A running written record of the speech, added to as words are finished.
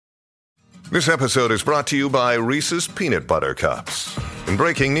This episode is brought to you by Reese's Peanut Butter Cups. In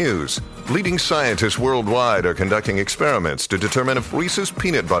breaking news, leading scientists worldwide are conducting experiments to determine if Reese's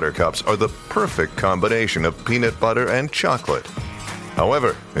Peanut Butter Cups are the perfect combination of peanut butter and chocolate.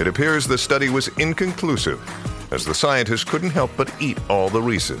 However, it appears the study was inconclusive, as the scientists couldn't help but eat all the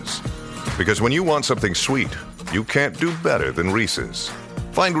Reese's. Because when you want something sweet, you can't do better than Reese's.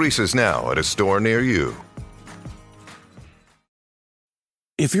 Find Reese's now at a store near you.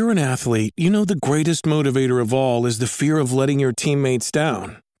 If you're an athlete, you know the greatest motivator of all is the fear of letting your teammates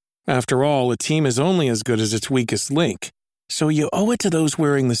down. After all, a team is only as good as its weakest link. So you owe it to those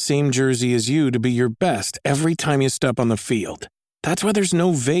wearing the same jersey as you to be your best every time you step on the field. That's why there's no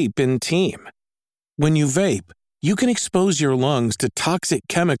vape in team. When you vape, you can expose your lungs to toxic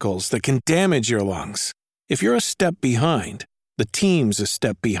chemicals that can damage your lungs. If you're a step behind, the team's a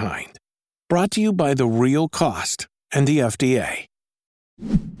step behind. Brought to you by The Real Cost and the FDA.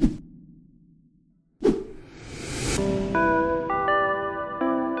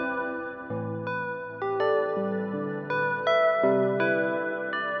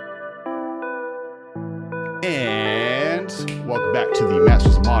 And welcome back to the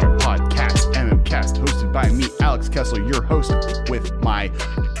Masters of Modern podcast, MMcast, hosted by me, Alex Kessler, your host, with my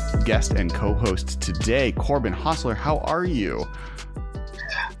guest and co-host today, Corbin Hosler. How are you?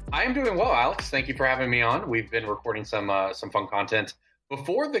 I am doing well, Alex. Thank you for having me on. We've been recording some fun content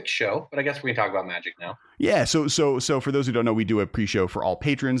before the show, but I guess we can talk about Magic now. Yeah, so for those who don't know, we do a pre-show for all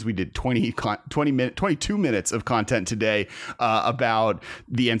patrons. We did 22 minutes of content today about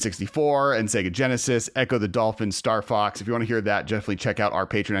the N64 and Sega Genesis, Echo the Dolphin, Star Fox. If you want to hear that, definitely check out our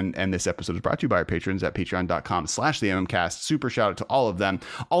Patreon. And this episode is brought to you by our patrons at patreon.com/theMMcast. Super shout out to all of them.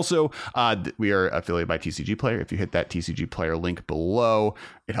 Also, we are affiliated by TCG Player. If you hit that TCG Player link below,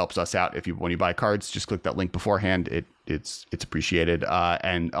 it helps us out. When you buy cards, just click that link beforehand. It's appreciated.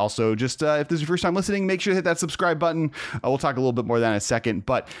 And also, just if this is your first time listening, make sure to hit that subscribe button. We'll talk a little bit more of that in a second.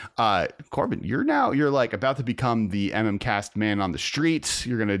 But Corbin, you're like about to become the MMcast man on the street.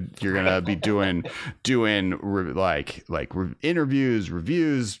 You're gonna be doing interviews,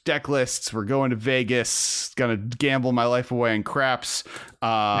 reviews, deck lists. We're going to Vegas. Gonna gamble my life away in craps.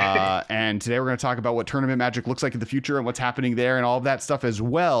 And today we're gonna talk about what tournament Magic looks like in the future and what's happening there and all of that stuff as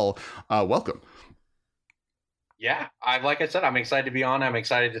well. Welcome. Yeah, like I said, I'm excited to be on. I'm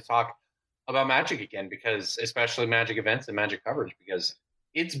excited to talk about Magic again, because especially Magic events and Magic coverage, because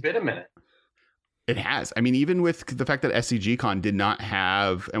it's been a minute. It has. I mean, even with the fact that SCGCon did not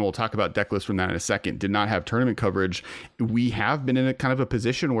have, and we'll talk about deck lists from that in a second, did not have tournament coverage, we have been in a kind of a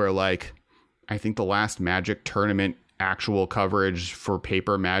position where, like, I think the last Magic tournament actual coverage for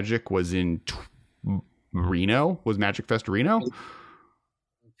paper Magic was in Reno. Was Magic Fest Reno?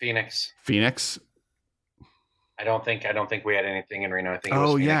 Phoenix. I don't think we had anything in Reno. I think it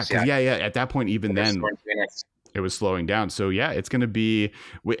was Phoenix. Yeah. At that point, even then, it was slowing down. So yeah, it's going to be,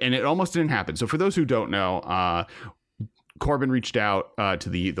 and it almost didn't happen. So for those who don't know, Corbin reached out to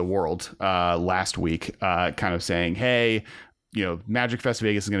the world last week, kind of saying, hey, Magic Fest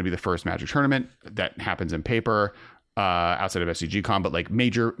Vegas is going to be the first Magic tournament that happens in paper. Outside of SCGCon, but like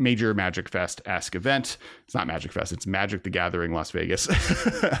major Magic Fest-esque event. It's not Magic Fest, it's Magic the Gathering Las Vegas.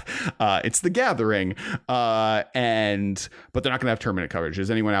 It's the Gathering. But they're not going to have tournament coverage. Is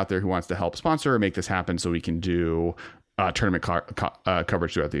anyone out there who wants to help sponsor or make this happen so we can do tournament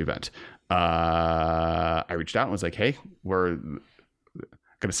coverage throughout the event? I reached out and was like, hey, we're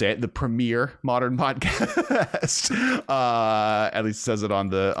gonna say it, the premier modern podcast. At least it says it on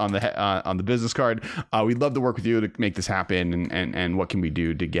the business card. We'd love to work with you to make this happen, and what can we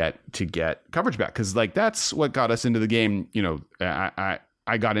do to get coverage back? Because like that's what got us into the game.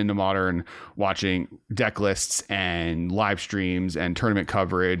 I got into Modern watching deck lists and live streams and tournament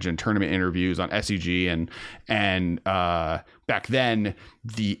coverage and tournament interviews on SEG and back then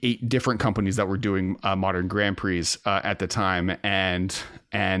the 8 different companies that were doing Modern Grand Prix at the time, and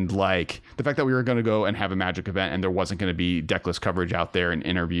like the fact that we were going to go and have a Magic event and there wasn't going to be deck list coverage out there and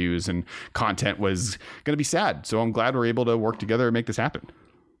interviews and content was going to be sad. So I'm glad we're able to work together and make this happen.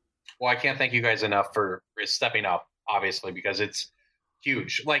 Well, I can't thank you guys enough for stepping up, obviously, because it's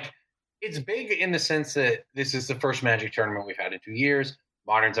huge. Like, it's big in the sense that this is the first Magic tournament we've had in 2 years.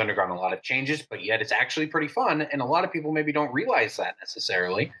 Modern's undergone a lot of changes, but yet it's actually pretty fun. And a lot of people maybe don't realize that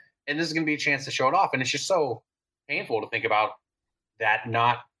necessarily. And this is going to be a chance to show it off. And it's just so painful to think about that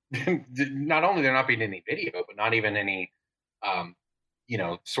not only there not being any video, but not even any,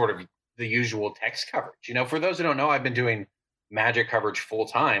 sort of the usual text coverage. For those who don't know, I've been doing Magic coverage full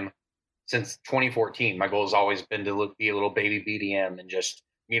time since 2014. My goal has always been to be a little baby BDM and just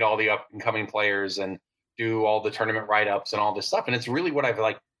meet all the up and coming players and do all the tournament write-ups and all this stuff. And it's really what I've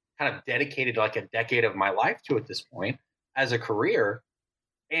kind kind of dedicated like a decade of my life to at this point as a career.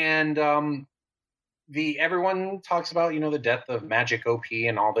 And everyone talks about, the death of Magic OP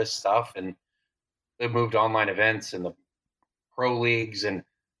and all this stuff, and the moved online events and the pro leagues and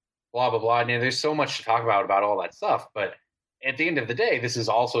blah, blah, blah. And there's so much to talk about all that stuff. But at the end of the day, this is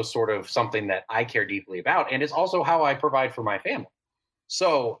also sort of something that I care deeply about. And it's also how I provide for my family.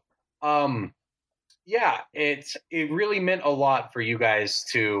 So, yeah, it really meant a lot for you guys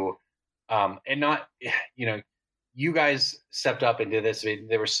to, and not, you guys stepped up into this.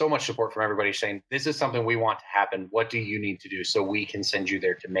 There was so much support from everybody saying, this is something we want to happen. What do you need to do so we can send you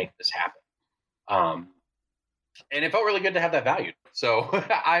there to make this happen? And it felt really good to have that valued. So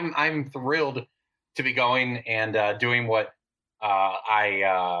I'm thrilled to be going and doing what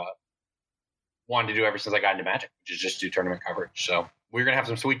I wanted to do ever since I got into Magic, which is just do tournament coverage. So we're going to have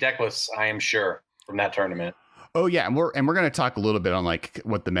some sweet deck lists, I am sure, from that tournament. Oh yeah, and we're going to talk a little bit on like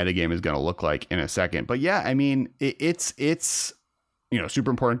what the metagame is going to look like in a second. But yeah, I mean, it's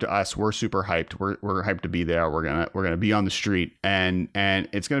super important to us. We're super hyped. We're hyped to be there. We're gonna be on the street, and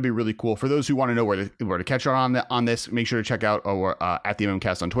it's gonna be really cool. For those who want to know where to catch on this, make sure to check out at the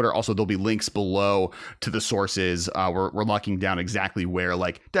MMCast on Twitter. Also, there'll be links below to the sources. We're locking down exactly where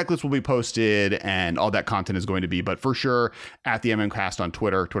like deck lists will be posted and all that content is going to be. But for sure, at the MMCast on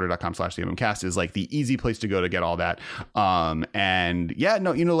Twitter, twitter.com/the MMCast is like the easy place to go to get all that. And yeah,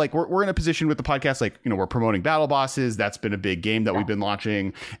 no, like we're in a position with the podcast, like we're promoting battle bosses. That's been a big game that we've been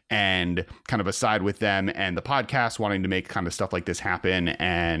launching, and kind of aside with them and the podcast wanting to make kind of stuff like this happen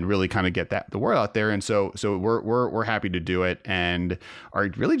and really kind of get the word out there. And so we're happy to do it and are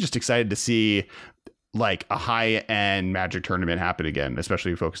really just excited to see like a high-end Magic tournament happen again,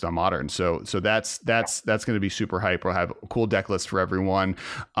 especially focused on Modern. So that's going to be super hype. We'll have a cool deck list for everyone,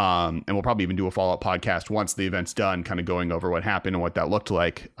 and we'll probably even do a follow-up podcast once the event's done, kind of going over what happened and what that looked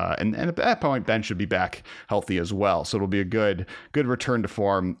like. And at that point, Ben should be back healthy as well, so it'll be a good return to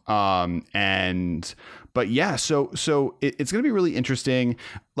form. But yeah, so it's going to be really interesting.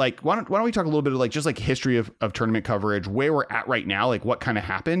 Like, why don't we talk a little bit of like just like history of tournament coverage, where we're at right now, like what kind of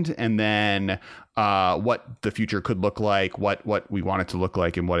happened, and then what the future could look like, what we want it to look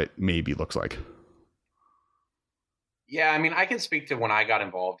like, and what it maybe looks like. Yeah, I mean, I can speak to when I got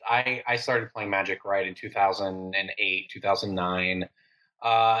involved. I started playing Magic right in 2008, 2009,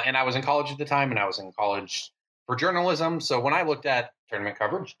 and I was in college at the time, and I was in college for journalism. So when I looked at tournament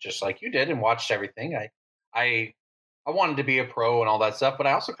coverage, just like you did, and watched everything, I wanted to be a pro and all that stuff, but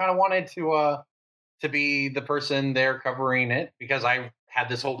I also kind of wanted to be the person there covering it, because I had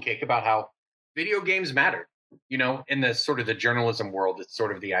this whole kick about how video games mattered. In the sort of the journalism world, it's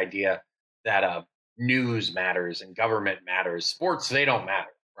sort of the idea that news matters and government matters. Sports, they don't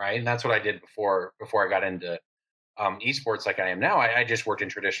matter, right? And that's what I did before I got into esports like I am now. I just worked in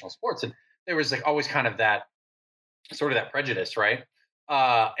traditional sports, and there was like always kind of that sort of that prejudice, right?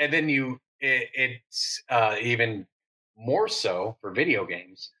 And then it's even more so for video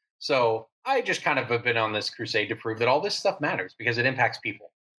games. So I just kind of have been on this crusade to prove that all this stuff matters because it impacts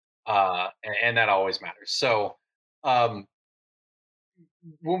people. And that always matters. So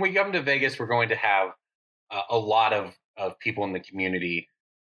when we come to Vegas, we're going to have a lot of people in the community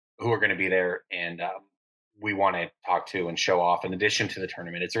who are going to be there, and we want to talk to and show off in addition to the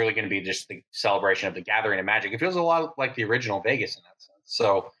tournament. It's really going to be just the celebration of the gathering of Magic. It feels a lot like the original Vegas in that sense.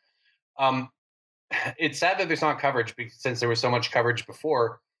 So it's sad that there's not coverage, since there was so much coverage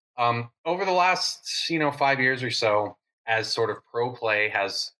before. Over the last 5 years or so, as sort of pro play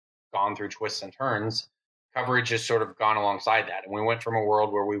has gone through twists and turns, coverage has sort of gone alongside that. And we went from a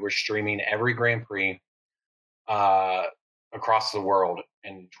world where we were streaming every Grand Prix across the world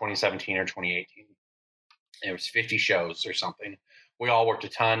in 2017 or 2018. It was 50 shows or something. We all worked a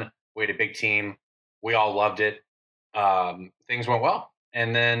ton. We had a big team. We all loved it. Things went well.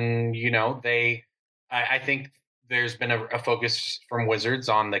 And then, I think there's been a focus from Wizards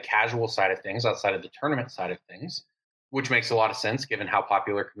on the casual side of things outside of the tournament side of things, which makes a lot of sense given how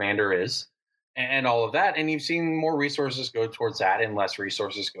popular Commander is and all of that. And you've seen more resources go towards that and less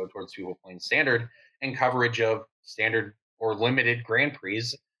resources go towards people playing Standard, and coverage of Standard or limited Grand Prix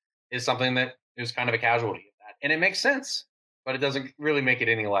is something that is kind of a casualty of that. And it makes sense, but it doesn't really make it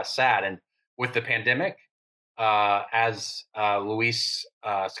any less sad. And with the pandemic, as Luis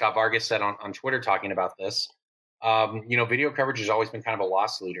Scott Vargas said on Twitter talking about this, video coverage has always been kind of a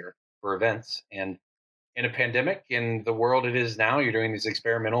loss leader for events. And in a pandemic, in the world it is now, you're doing these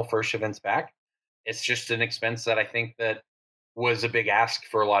experimental first events back. It's just an expense that I think that was a big ask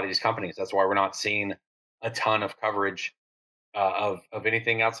for a lot of these companies. That's why we're not seeing a ton of coverage of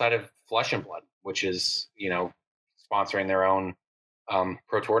anything outside of Flesh and Blood, which is, sponsoring their own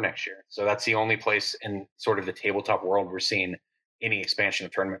Pro Tour next year. So that's the only place in sort of the tabletop world we're seeing any expansion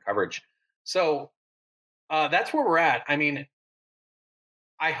of tournament coverage. So that's where we're at. I mean,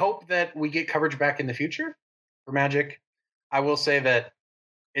 I hope that we get coverage back in the future for Magic. I will say that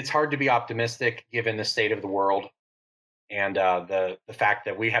it's hard to be optimistic given the state of the world and the fact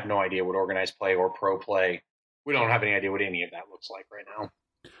that we have no idea what organized play or pro play. We don't have any idea what any of that looks like right now.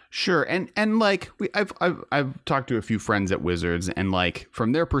 Sure. And like I've talked to a few friends at Wizards, and like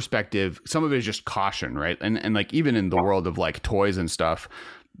from their perspective, some of it is just caution, right? And like even in the world of like toys and stuff,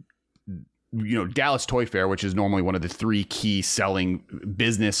 you know, Dallas Toy Fair, which is normally one of the 3 key selling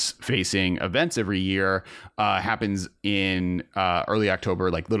business facing events every year, happens in early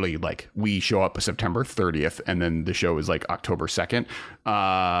October. Like literally, like we show up September 30th, and then the show is like October 2nd.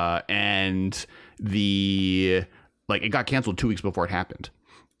 And it got canceled 2 weeks before it happened.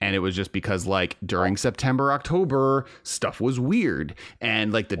 And it was just because like during September, October, stuff was weird,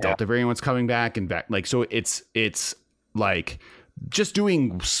 and like the Delta variant was coming back and back. Like, so it's like just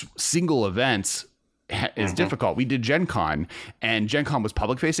doing single events is difficult. We did Gen Con, and Gen Con was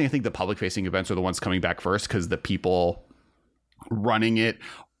public facing. I think the public facing events are the ones coming back first, because the people running it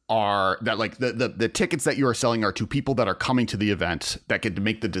are that like the tickets that you are selling are to people that are coming to the event that get to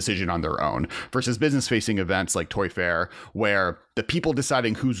make the decision on their own, versus business facing events like Toy Fair, where the people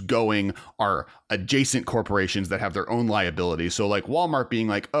deciding who's going are adjacent corporations that have their own liabilities. So like Walmart being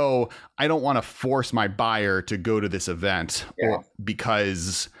like, oh, I don't want to force my buyer to go to this event or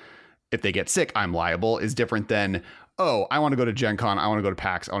because if they get sick, I'm liable, is different than, oh, I want to go to Gen Con, I want to go to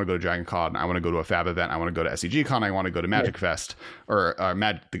PAX, I want to go to Dragon Con, I want to go to a Fab event, I want to go to SEG Con, I want to go to Magic Fest or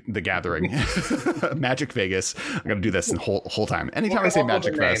the Gathering, Magic Vegas. I'm going to do this the whole time. Anytime I say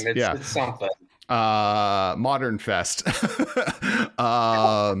Magic Fest, it's something. Modern Fest.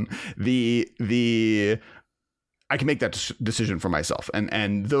 I can make that decision for myself,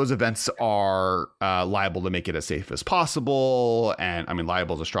 and those events are liable to make it as safe as possible. And I mean,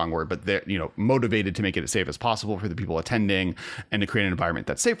 liable is a strong word, but they're, you know, motivated to make it as safe as possible for the people attending and to create an environment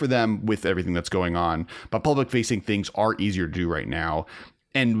that's safe for them with everything that's going on. But public facing things are easier to do right now.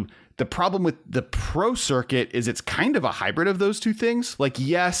 And the problem with the pro circuit is it's kind of a hybrid of those two things. Like,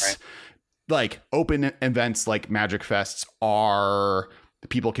 yes, like open events like Magic Fests are,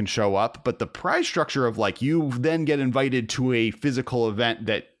 people can show up, but the prize structure of like, you then get invited to a physical event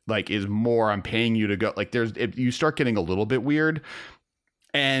that like is more, I'm paying you to go, like if you start getting a little bit weird.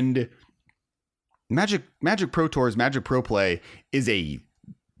 And Magic Pro Tours, Magic Pro Play is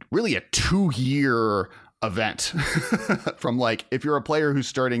really a 2-year event from like, if you're a player who's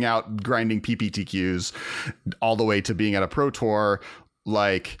starting out grinding PPTQs all the way to being at a pro tour,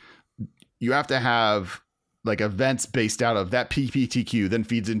 like you have to have like events based out of that PPTQ then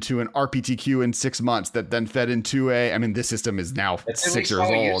feeds into an RPTQ in 6 months that then fed into I mean, this system is now 6 years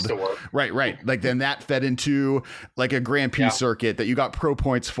old. Right. Like then that fed into like a Grand Prix circuit that you got pro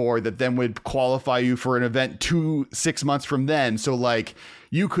points for that then would qualify you for an event 6 months from then. So like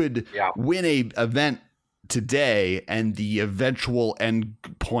you could win a event today, and the eventual end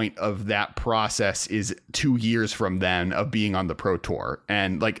point of that process is 2 years from then of being on the pro tour,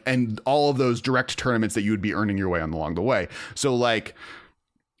 and all of those direct tournaments that you would be earning your way on along the way. So like,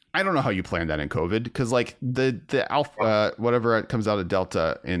 I don't know how you plan that in COVID, because like the alpha, whatever comes out of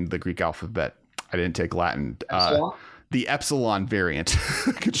Delta in the Greek alphabet, I didn't take Latin. The epsilon variant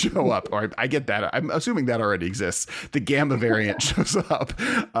could show up, or I get that. I'm assuming that already exists. The gamma variant shows up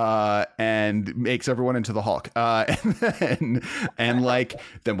and makes everyone into the Hulk. And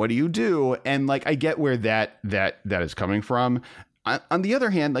then what do you do? And like, I get where that is coming from. On the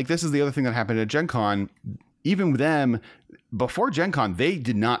other hand, like this is the other thing that happened at Gen Con. Even with them, before Gen Con, they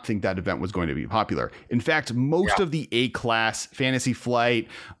did not think that event was going to be popular. In fact, most of the A-class Fantasy Flight,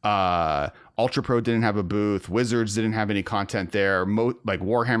 Ultra Pro didn't have a booth. Wizards didn't have any content there. Like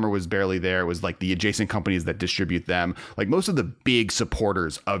Warhammer was barely there. It was like the adjacent companies that distribute them. Like most of the big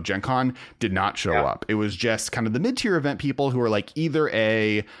supporters of Gen Con did not show up. It was just kind of the mid-tier event people who were like either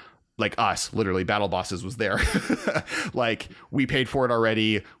like us, literally Battle Bosses was there. Like we paid for it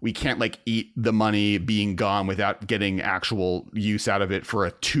already. We can't like eat the money being gone without getting actual use out of it for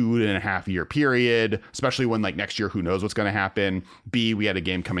a 2.5 year period, especially when like next year, who knows what's going to happen. B, we had a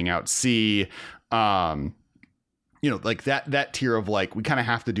game coming out. C, like that tier of like, we kind of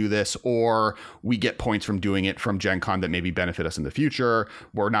have to do this, or we get points from doing it from Gen Con that maybe benefit us in the future.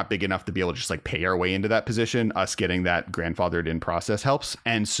 We're not big enough to be able to just like pay our way into that position. Us getting that grandfathered in process helps.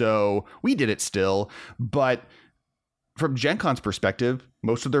 And so we did it still. But from Gen Con's perspective,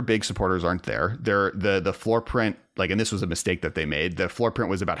 most of their big supporters aren't there. The floor print, like, and this was a mistake that they made. The floor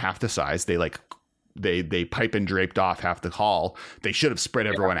print was about half the size. They like they pipe and draped off half the hall. They should have spread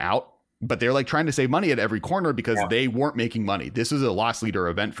everyone out, but they're like trying to save money at every corner because they weren't making money. This is a loss leader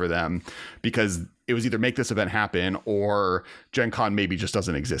event for them because it was either make this event happen or Gen Con maybe just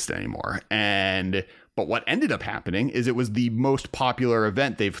doesn't exist anymore. But what ended up happening is it was the most popular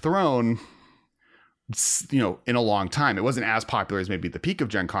event they've thrown, in a long time. It wasn't as popular as maybe the peak of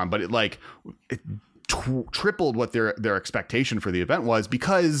Gen Con, but it tripled what their expectation for the event was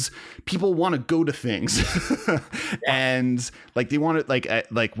because people want to go to things and like they want to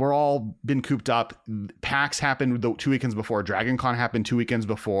like we're all been cooped up. PAX happened 2 weekends before, Dragon Con happened 2 weekends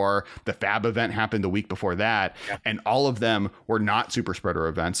before, the Fab event happened the week before that, and all of them were not super spreader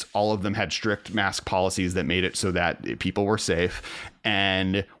events. All of them had strict mask policies that made it so that people were safe.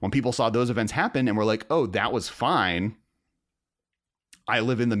 And when people saw those events happen and were like, oh, that was fine, I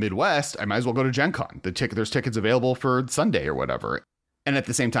live in the Midwest, I might as well go to Gen Con. There's tickets available for Sunday or whatever. And at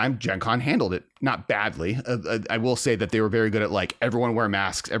the same time, Gen Con handled it not badly. I will say that they were very good at like everyone wear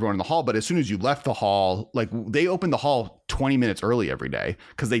masks, everyone in the hall. But as soon as you left the hall, like they opened the hall 20 minutes early every day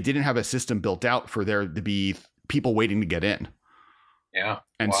because they didn't have a system built out for there to be people waiting to get in. Yeah.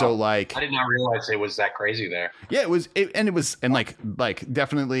 And so like, I did not realize it was that crazy there. Yeah, it was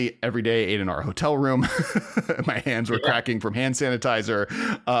definitely every day I ate in our hotel room. My hands were cracking from hand sanitizer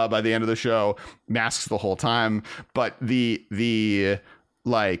by the end of the show, masks the whole time. But the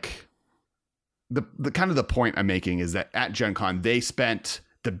kind of the point I'm making is that at Gen Con, they spent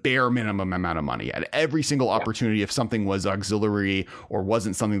the bare minimum amount of money at every single opportunity. If something was auxiliary or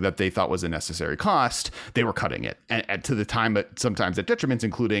wasn't something that they thought was a necessary cost, they were cutting it, and to the time, but sometimes at detriments,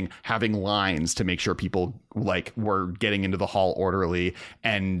 including having lines to make sure people like were getting into the hall orderly,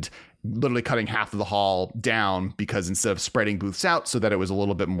 and literally cutting half of the hall down because instead of spreading booths out so that it was a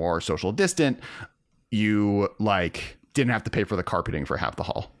little bit more social distant, you like didn't have to pay for the carpeting for half the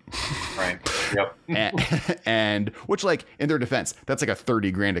hall. Right. Yep. and which, like, in their defense, that's like a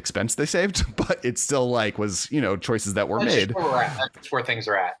 $30,000 expense they saved, but it still like was, choices that were made. That's where things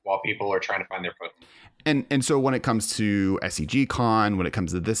are at while people are trying to find their footing. And so when it comes to SEG Con, when it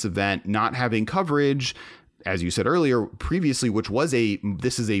comes to this event, not having coverage, as you said earlier, previously, which was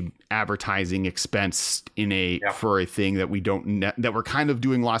this is a advertising expense for a thing that we don't that we're kind of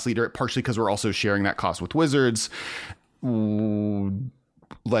doing loss leader, partially because we're also sharing that cost with Wizards.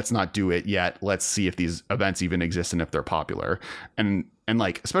 Let's not do it yet. Let's see if these events even exist and if they're popular. And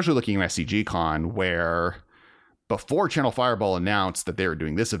like, especially looking at SCG Con, where before Channel Fireball announced that they were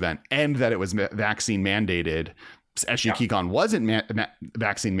doing this event and that it was vaccine mandated, SCG Con wasn't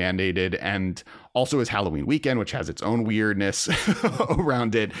vaccine mandated, and also is Halloween weekend, which has its own weirdness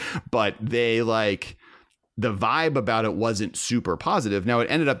around it. But they like, the vibe about it wasn't super positive. Now it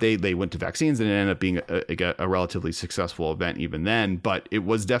ended up, they went to vaccines and it ended up being a relatively successful event even then, but it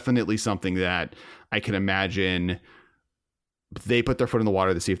was definitely something that I can imagine they put their foot in the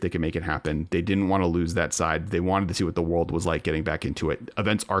water to see if they can make it happen. They didn't want to lose that side. They wanted to see what the world was like getting back into it.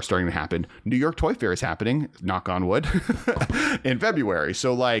 Events are starting to happen. New York Toy Fair is happening, knock on wood, in February.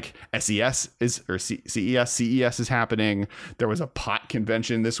 So like CES is happening. There was a pot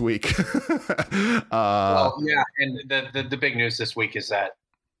convention this week. And the big news this week is that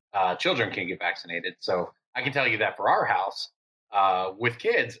children can get vaccinated. So I can tell you that for our house, with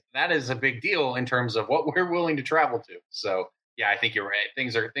kids, that is a big deal in terms of what we're willing to travel to. So yeah, I think you're right.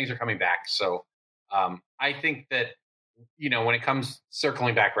 Things are coming back. So I think that, when it comes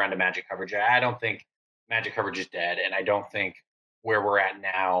circling back around to Magic coverage, I don't think Magic coverage is dead. And I don't think where we're at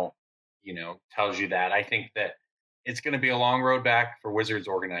now, tells you that. I think that it's going to be a long road back for Wizards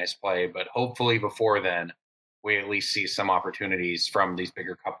organized play, but hopefully before then, we at least see some opportunities from these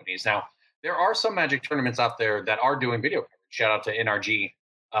bigger companies. Now, there are some Magic tournaments out there that are doing video coverage. Shout out to NRG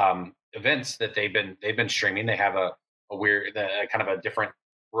events that they've been streaming. They have a weird, kind of a different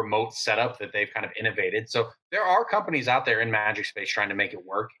remote setup that they've kind of innovated. So there are companies out there in Magic space trying to make it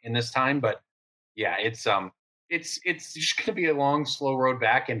work in this time. But yeah, it's just going to be a long, slow road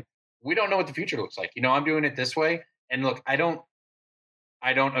back, and we don't know what the future looks like. I'm doing it this way, and look, I don't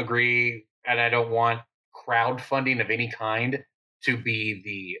agree, and I don't want crowdfunding of any kind to be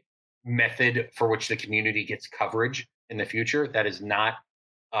the method for which the community gets coverage in the future. That is not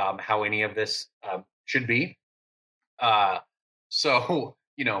how any of this should be. So,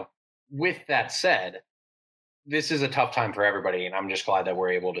 with that said, this is a tough time for everybody, and I'm just glad that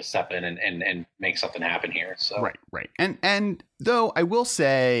we're able to step in and make something happen here. So right. And though I will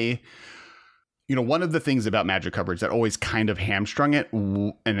say, one of the things about Magic coverage that always kind of hamstrung it,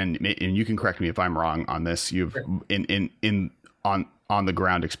 and you can correct me if I'm wrong on this. You've on on the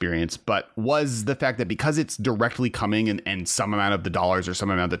ground experience, but was the fact that because it's directly coming and some amount of the dollars or some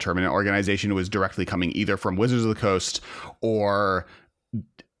amount of the tournament organization was directly coming either from Wizards of the Coast or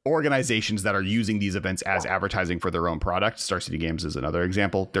organizations that are using these events as advertising for their own product. Star City Games is another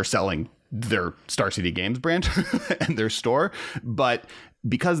example. They're selling their Star City Games brand and their store. But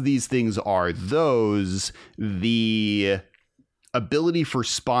because these things are the ability for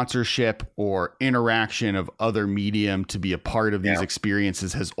sponsorship or interaction of other medium to be a part of these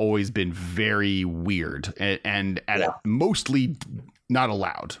experiences has always been very weird and mostly not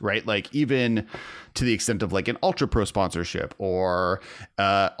allowed, right? Like even to the extent of like an Ultra Pro sponsorship or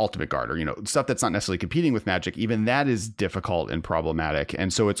Ultimate Guard or, you know, stuff that's not necessarily competing with Magic, even that is difficult and problematic.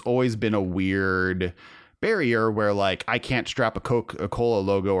 And so it's always been a weird barrier where like I can't strap a Coca-Cola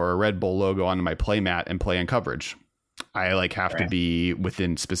logo or a Red Bull logo onto my playmat and play in coverage. I like have to be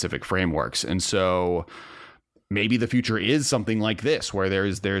within specific frameworks. And so maybe the future is something like this, where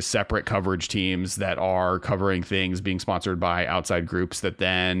there's separate coverage teams that are covering things being sponsored by outside groups that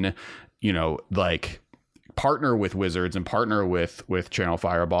then, you know, like partner with Wizards and partner with Channel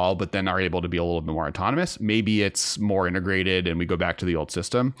Fireball, but then are able to be a little bit more autonomous. Maybe it's more integrated and we go back to the old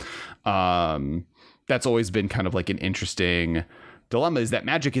system. That's always been kind of like an interesting dilemma, is that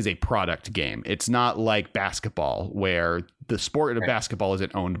Magic is a product game. It's not like basketball where the sport of basketball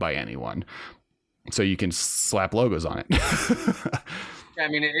isn't owned by anyone. So you can slap logos on it. I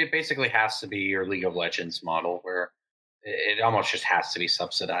mean, it basically has to be your League of Legends model where it almost just has to be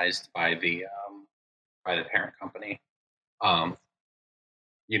subsidized by the parent company,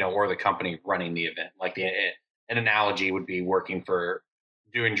 you know, or the company running the event. Like an analogy would be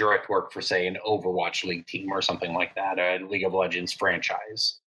doing direct work for, say, an Overwatch League team or something like that, a League of Legends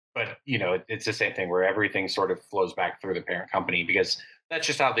franchise. But, you know, it's the same thing where everything sort of flows back through the parent company, because that's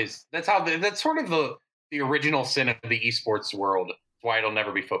just that's sort of the original sin of the esports world. That's why it'll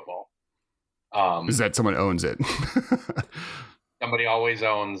never be football. Is that someone owns it? Somebody always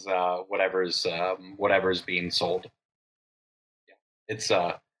owns whatever's being sold. Yeah. It's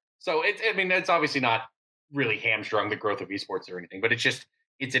so I mean, it's obviously not really hamstrung the growth of esports or anything, but it's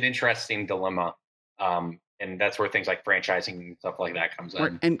an interesting dilemma. And that's where things like franchising and stuff like that comes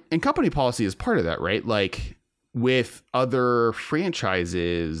in. And company policy is part of that, right? Like with other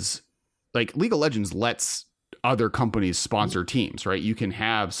franchises, like League of Legends lets other companies sponsor teams, right? You can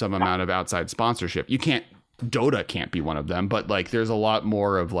have some amount of outside sponsorship. Dota can't be one of them, but like there's a lot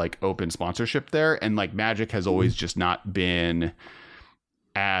more of like open sponsorship there. And like Magic has always just not been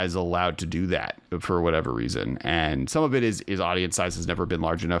as allowed to do that for whatever reason. And some of it is audience size has never been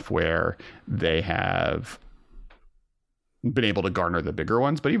large enough where they have been able to garner the bigger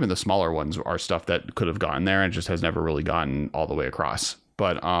ones, but even the smaller ones are stuff that could have gotten there and just has never really gotten all the way across.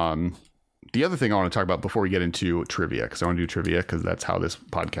 But the other thing I want to talk about before we get into trivia, because I want to do trivia because that's how this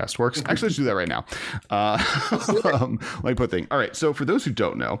podcast works. Actually, let's do that right now. Let me put thing. All right. So for those who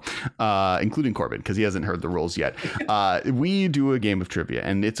don't know, including Corbin, because he hasn't heard the rules yet, we do a game of trivia,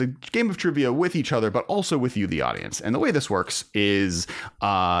 and it's a game of trivia with each other, but also with you, the audience. And the way this works is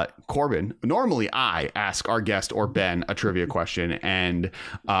Corbin, normally I ask our guest or Ben a trivia question, and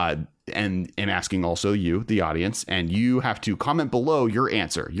asking also you, the audience, and you have to comment below your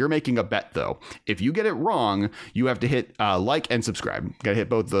answer. You're making a bet, though. If you get it wrong, you have to hit like and subscribe. You gotta hit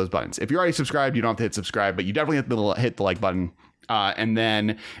both of those buttons. If you're already subscribed, you don't have to hit subscribe, but you definitely have to hit the like button. And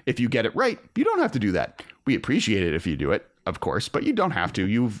then if you get it right, you don't have to do that. We appreciate it if you do it, of course, but you don't have to.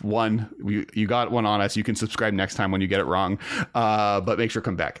 You've won. You got one on us. You can subscribe next time when you get it wrong, but make sure to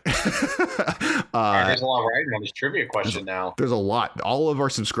come back. There's a lot riding on this trivia question now. There's a lot. All of our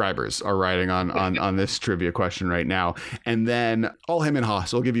subscribers are riding on this trivia question right now. And then all him and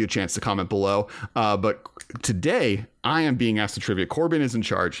Haas will give you a chance to comment below. But today I am being asked to trivia. Corbin is in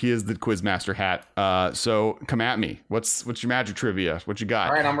charge. He is the Quizmaster hat. So come at me. What's your Magic trivia? What you got?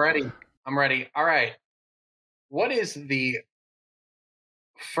 All right, I'm ready. All right. What is the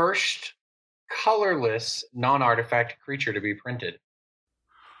first colorless non-artifact creature to be printed?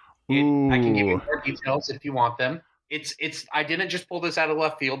 I can give you more details if you want them. I didn't just pull this out of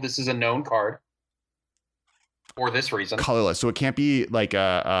left field. This is a known card for this reason. Colorless, so it can't be like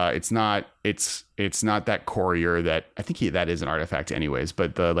it's not that courier that I think that is an artifact anyways.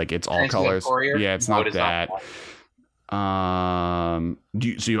 But it's all colors. Yeah, it's not that. I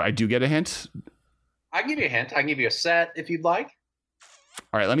do get a hint. I can give you a hint. I can give you a set if you'd like.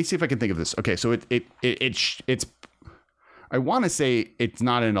 All right, let me see if I can think of this. Okay, so it's. I want to say it's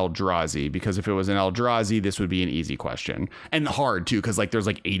not an Eldrazi, because if it was an Eldrazi, this would be an easy question, and hard too, because there's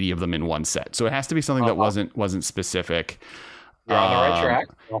 80 of them in one set. So it has to be something that wasn't specific. You're on the right track.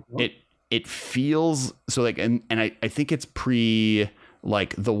 It feels so and I think it's pre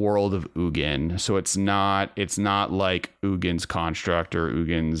like the world of Ugin. So it's not like Ugin's construct or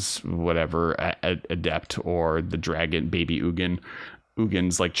Ugin's whatever adept or the dragon baby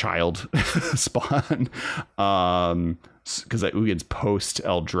Ugin's like child spawn. Because like Ugin's post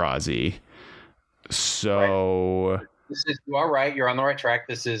Eldrazi. So right. You are right. You're on the right track.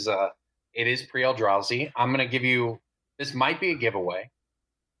 This is it is pre Eldrazi. I'm gonna give you, this might be a giveaway.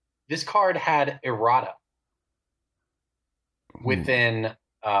 This card had errata within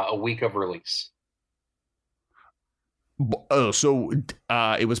a week of release. Oh, so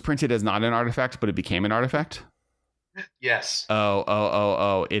it was printed as not an artifact, but it became an artifact? Yes.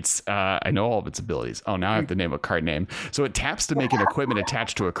 Oh. It's I know all of its abilities. Oh, now I have to name a card name. So it taps to make an equipment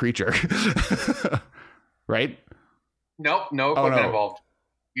attached to a creature. Right? Nope, no equipment involved.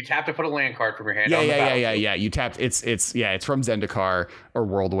 You tap to put a land card from your hand. Yeah. You tapped. It's from Zendikar or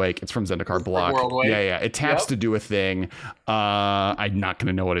Worldwake. It's from Zendikar block. Yeah. It taps to do a thing. I'm not going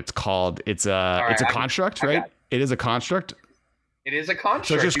to know what it's called. It's a construct, right? It is a construct. It is a construct.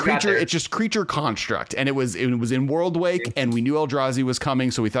 So it's just creature. It's just creature construct, and it was in Worldwake, and we knew Eldrazi was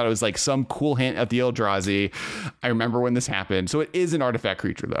coming, so we thought it was like some cool hint at the Eldrazi. I remember when this happened. So it is an artifact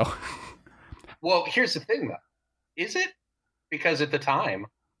creature, though. Well, here's the thing, though. Is it? Because at the time,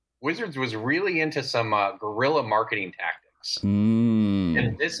 Wizards was really into some guerrilla marketing tactics.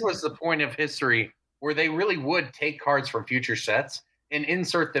 And this was the point of history where they really would take cards from future sets and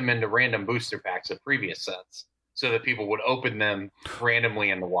insert them into random booster packs of previous sets so that people would open them randomly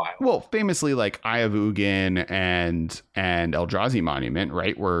in the wild. Well, famously, like Eye of Ugin and Eldrazi Monument,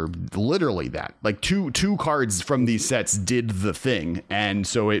 right, were literally that. Like two cards from these sets did the thing. And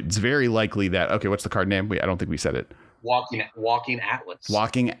so it's very likely that, okay, what's the card name? I don't think we said it. Walking Atlas.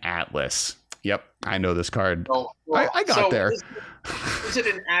 Walking Atlas. Yep, I know this card. I got there. Is it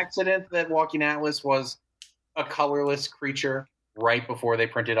an accident that Walking Atlas was a colorless creature right before they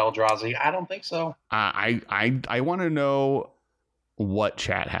printed Eldrazi? I don't think so. I want to know what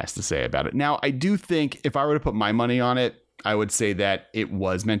chat has to say about it. Now, I do think if I were to put my money on it, I would say that it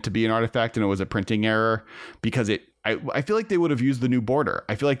was meant to be an artifact and it was a printing error because I feel like they would have used the new border.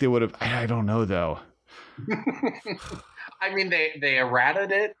 I feel like they would have. I don't know, though. I mean, they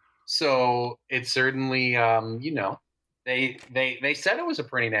errated it, so it's certainly they said it was a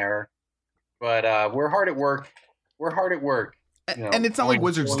printing error, but we're hard at work. And it's not like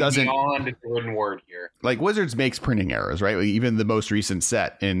Wizards doesn't beyond a written word here. Like Wizards makes printing errors, right? Like even the most recent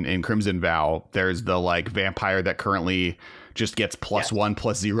set in Crimson Vow, there's the like vampire that currently just gets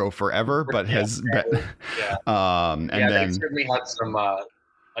 +1/+0 forever, but has and then they certainly had some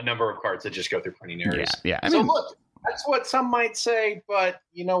a number of cards that just go through printing errors. Yeah. I mean, look, that's what some might say, but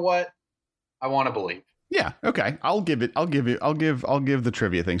you know what? I want to believe. Yeah. Okay. I'll give the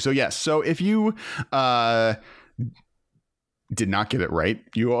trivia thing. So yes. So if you did not get it right,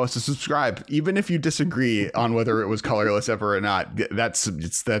 you also subscribe, even if you disagree on whether it was colorless ever or not.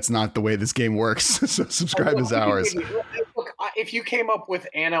 That's not the way this game works. So subscribe is ours. Look, if you came up with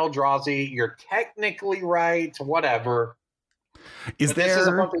an Eldrazi, you're technically right. Whatever. This is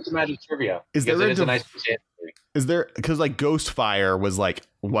a fun piece of Magic trivia. Is there because like Ghostfire was like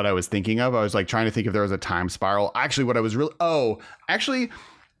what I was thinking of. I was like trying to think if there was a time spiral. Actually, what I was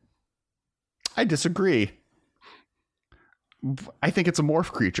I disagree. I think it's a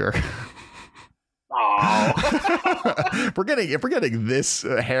morph creature. Oh. We're getting this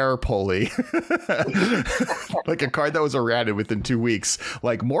hair pulley, like a card that was errated within 2 weeks.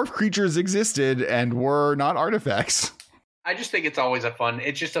 Like morph creatures existed and were not artifacts. I just think it's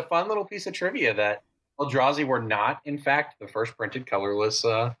just a fun little piece of trivia that Eldrazi were not, in fact, the first printed colorless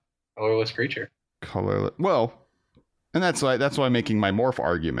creature. Colorless. Well, and that's why I'm making my morph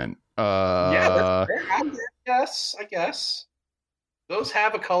argument. That's fair. I guess. Those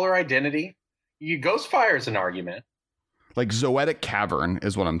have a color identity. Ghostfire is an argument. Like Zoetic Cavern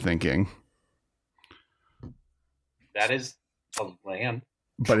is what I'm thinking. That is a land.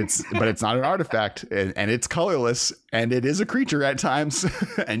 But it's not an artifact, and it's colorless, and it is a creature at times,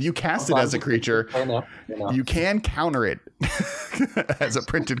 and you cast it as a creature. I know. You can counter it as a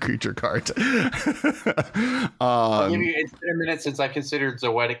printed creature card. I'll give you, it's been a minute since I considered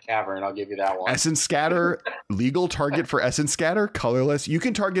Zoetic Cavern. I'll give you that one. Essence Scatter, legal target for Essence Scatter, colorless. You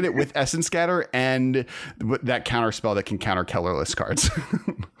can target it with Essence Scatter and that counter spell that can counter colorless cards.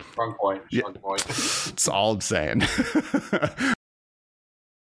 Strong point. That's all I'm saying.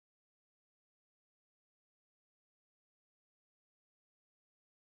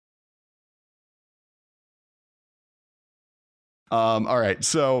 All right.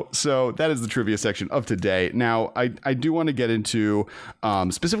 So that is the trivia section of today. Now, I do want to get into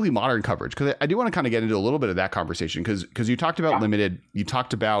specifically modern coverage, because I do want to kind of get into a little bit of that conversation, because you talked about limited. You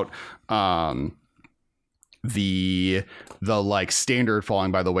talked about the like standard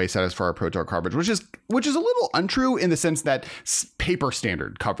falling by the wayside as far as Pro Tour coverage, which is a little untrue in the sense that paper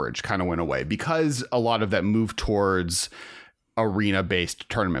standard coverage kind of went away because a lot of that moved towards arena-based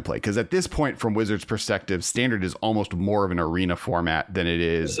tournament play, because at this point, from Wizards' perspective, standard is almost more of an arena format than it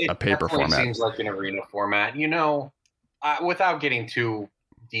is a paper format. It seems like an arena format. You know, without getting too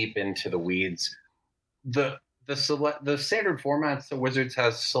deep into the weeds, the standard formats that Wizards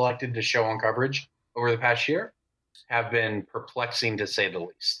has selected to show on coverage over the past year have been perplexing, to say the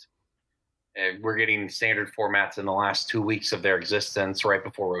least. We're getting standard formats in the last 2 weeks of their existence, right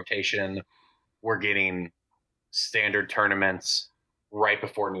before rotation. We're getting standard tournaments right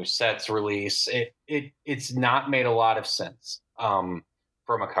before new sets release. It's not made a lot of sense from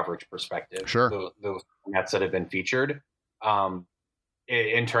a coverage perspective. Sure. The formats that have been featured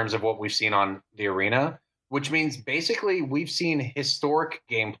in terms of what we've seen on the arena, which means basically we've seen historic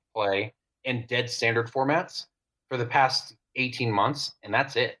gameplay in dead standard formats for the past 18 months, and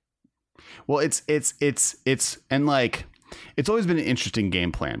that's it. Well, it's and like it's always been an interesting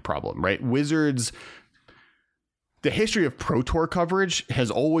game plan problem, right? Wizards. The history of Pro Tour coverage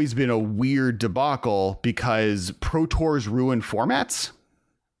has always been a weird debacle because Pro Tours ruin formats.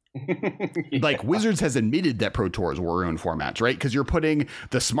 Like Wizards has admitted that Pro Tours will ruin formats, right? Because you're putting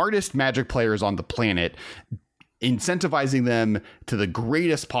the smartest Magic players on the planet, incentivizing them to the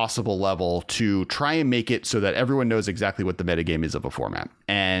greatest possible level to try and make it so that everyone knows exactly what the metagame is of a format.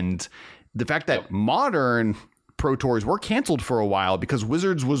 And the fact that modern Pro Tours were canceled for a while because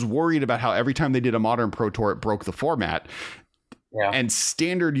Wizards was worried about how every time they did a modern Pro Tour, it broke the format. Yeah. And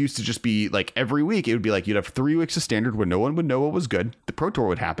standard used to just be like every week, it would be like you'd have 3 weeks of standard where no one would know what was good. The Pro Tour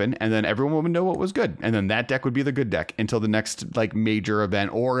would happen, and then everyone would know what was good. And then that deck would be the good deck until the next like major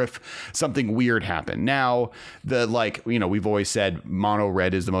event, or if something weird happened. Now, we've always said mono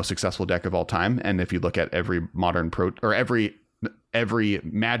red is the most successful deck of all time. And if you look at every modern Pro or every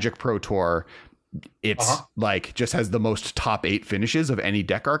Magic Pro Tour, it's like just has the most top 8 finishes of any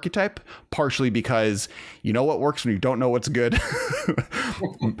deck archetype, partially because you know what works when you don't know what's good?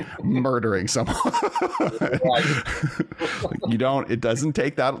 Murdering someone. It doesn't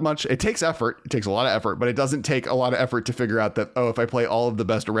take that much. It takes effort. It takes a lot of effort, but it doesn't take a lot of effort to figure out that, if I play all of the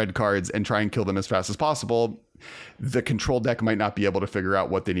best red cards and try and kill them as fast as possible, the control deck might not be able to figure out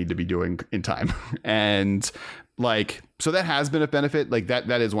what they need to be doing in time. And so that has been a benefit. Like that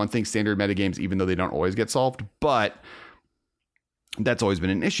is one thing, standard metagames, even though they don't always get solved, but that's always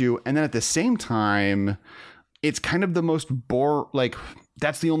been an issue. And then at the same time, it's kind of the most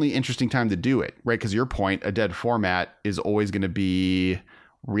that's the only interesting time to do it, right? Because your point, a dead format is always going to be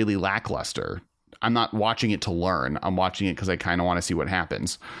really lackluster. I'm not watching it to learn. I'm watching it because I kind of want to see what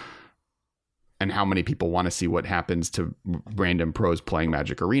happens. And how many people want to see what happens to random pros playing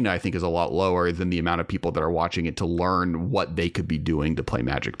Magic Arena, I think, is a lot lower than the amount of people that are watching it to learn what they could be doing to play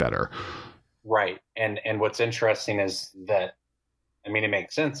Magic better. Right. And what's interesting is that, it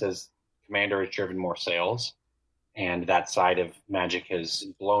makes sense, as Commander has driven more sales, and that side of Magic has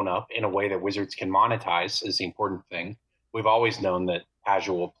blown up in a way that Wizards can monetize is the important thing. We've always known that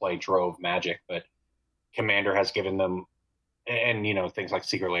casual play drove Magic, but Commander has given them, and things like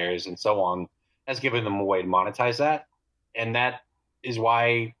Secret Lairs and so on, has given them a way to monetize that. And that is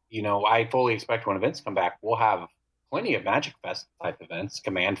why, I fully expect when events come back, we'll have plenty of Magic Fest type events,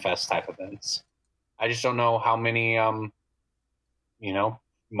 Command Fest type events. I just don't know how many,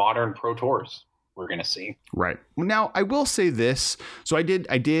 modern Pro Tours we're going to see. Right. Now, I will say this. So I did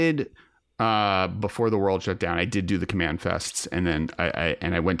before the world shut down, I did do the Command Fests, and then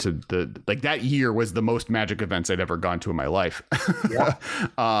I went to that year was the most Magic events I'd ever gone to in my life. Yeah.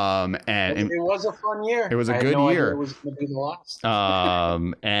 And it was a fun year. It was a good year. It was going to be the last.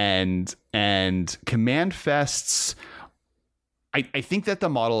 And Command Fests, I think that the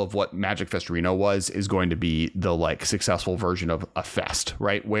model of what Magic Fest Reno is going to be the successful version of a fest,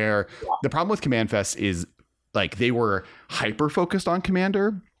 right? Where the problem with Command Fest is they were hyper focused on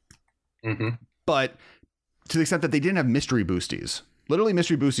Commander. Mm-hmm. But to the extent that they didn't have mystery boosties, literally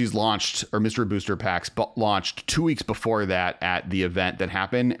mystery boosties launched, or mystery booster packs launched 2 weeks before that at the event that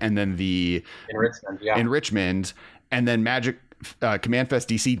happened. And then in Richmond, and then Magic Command Fest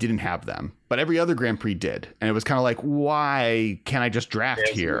DC didn't have them, but every other Grand Prix did. And it was kind of like, why can't I just draft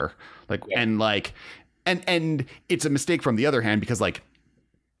here? And it's a mistake from the other hand, because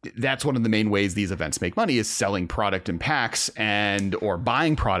that's one of the main ways these events make money is selling product in packs or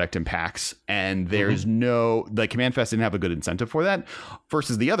buying product in packs. And there's Command Fest didn't have a good incentive for that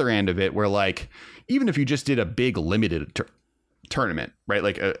versus the other end of it where like, even if you just did a big limited tournament, right?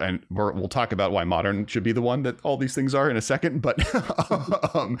 Like, and we'll talk about why Modern should be the one that all these things are in a second. But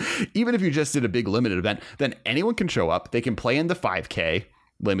even if you just did a big limited event, then anyone can show up. They can play in the 5K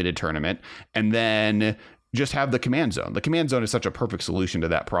limited tournament and then just have the command zone. The command zone is such a perfect solution to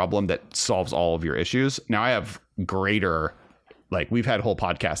that problem that solves all of your issues. Now I have we've had whole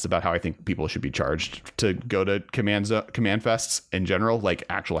podcasts about how I think people should be charged to go to command fests in general, like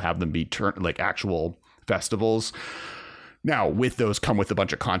have them be actual festivals. Now, with those come with a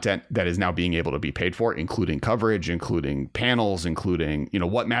bunch of content that is now being able to be paid for, including coverage, including panels, including,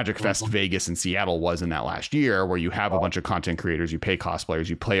 what Magic Fest Vegas and Seattle was in that last year, where you have a bunch of content creators, you pay cosplayers,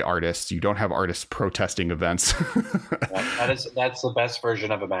 you play artists, you don't have artists protesting events. That's the best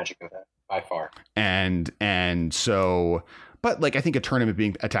version of a Magic event by far. And so, but I think a tournament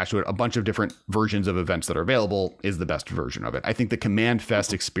being attached to it, a bunch of different versions of events that are available is the best version of it. I think the Command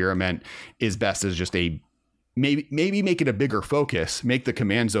Fest experiment is best as just maybe make it a bigger focus, make the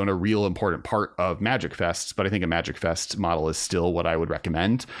command zone a real important part of Magic Fests. But I think a Magic Fest model is still what I would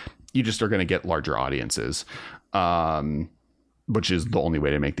recommend. You just are going to get larger audiences, which is the only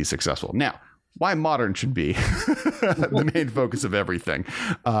way to make these successful. Now, why Modern should be the main focus of everything.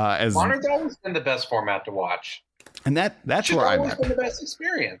 Modern's always been the best format to watch. And that's where I'm at. Been the best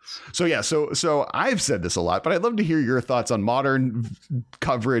experience. So yeah, so I've said this a lot, but I'd love to hear your thoughts on Modern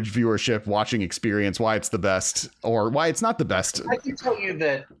coverage, viewership, watching experience, why it's the best or why it's not the best. I can tell you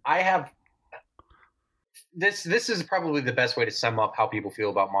that I have this is probably the best way to sum up how people feel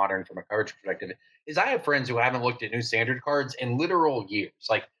about Modern from a coverage perspective. Is I have friends who haven't looked at new standard cards in literal years,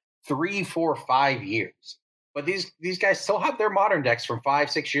 like 3, 4, 5 years. But these guys still have their Modern decks from 5,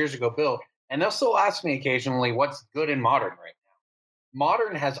 6 years ago built. And they'll still ask me occasionally what's good in Modern right now.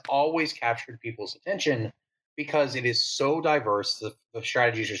 Modern has always captured people's attention because it is so diverse. The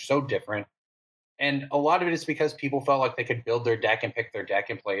strategies are so different. And a lot of it is because people felt like they could build their deck and pick their deck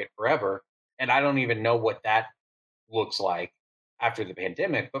and play it forever. And I don't even know what that looks like after the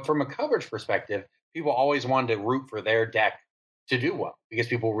pandemic. But from a coverage perspective, people always wanted to root for their deck to do well because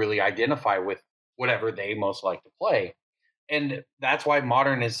people really identify with whatever they most like to play. And that's why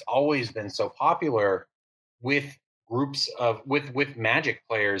Modern has always been so popular with groups of with Magic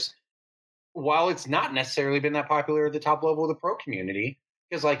players, while it's not necessarily been that popular at the top level of the pro community,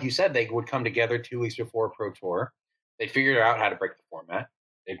 because like you said, they would come together 2 weeks before a pro tour. They figured out how to break the format.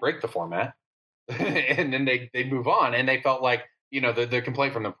 They break the format and then they move on. And they felt like, the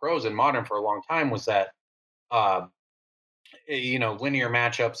complaint from the pros in Modern for a long time was that, linear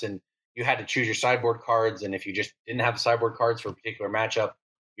matchups and you had to choose your sideboard cards, and if you just didn't have the sideboard cards for a particular matchup,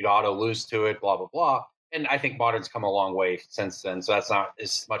 you'd auto lose to it, blah, blah, blah. And I think Modern's come a long way since then, so that's not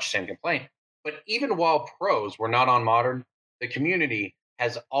as much same complaint. But even while pros were not on Modern, the community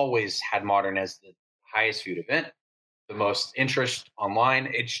has always had Modern as the highest viewed event, the most interest online.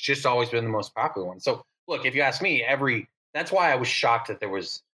 It's just always been the most popular one. So, look, if you ask me, that's why I was shocked that there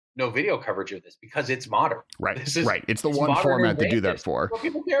was no video coverage of this, because it's Modern. Right. It's the one format to do that for. What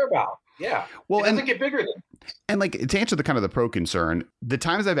people care about. Yeah. Well, it doesn't get bigger than. And to answer the kind of the pro concern, the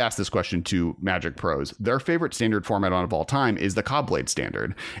times I've asked this question to Magic pros, their favorite standard format of all time is the Cobblade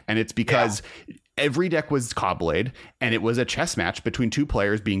standard. And it's because every deck was Cobblade, and it was a chess match between two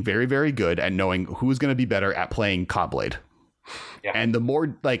players being very, very good at knowing who's going to be better at playing Cobblade. Yeah. And the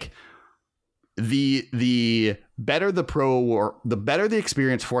more the better the pro, or the better the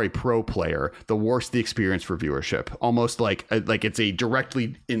experience for a pro player, the worse the experience for viewership. Almost like it's a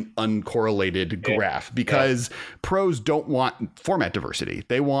directly uncorrelated graph, because pros don't want format diversity.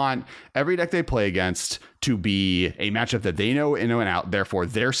 They want every deck they play against to be a matchup that they know in and out. Therefore,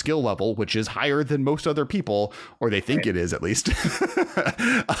 their skill level, which is higher than most other people, or they think it is at least,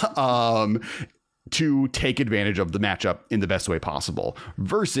 to take advantage of the matchup in the best way possible,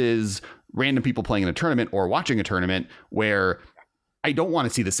 versus random people playing in a tournament or watching a tournament where I don't want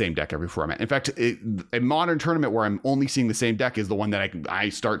to see the same deck every format. In fact, a Modern tournament where I'm only seeing the same deck is the one that I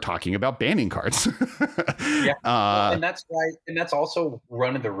start talking about banning cards. And that's why, and that's also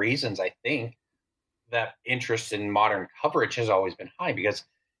one of the reasons I think that interest in Modern coverage has always been high, because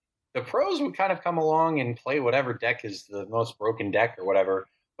the pros would kind of come along and play whatever deck is the most broken deck or whatever.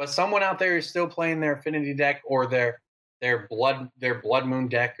 But someone out there is still playing their Affinity deck or their Blood Moon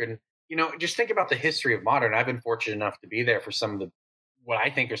deck. And, just think about the history of Modern. I've been fortunate enough to be there for some of what I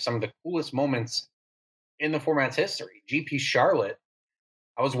think are some of the coolest moments in the format's history. GP Charlotte,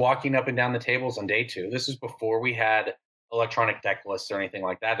 I was walking up and down the tables on day 2. This is before we had electronic deck lists or anything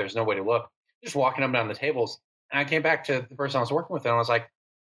like that. There's no way to look. Just walking up and down the tables. And I came back to the person I was working with and I was like,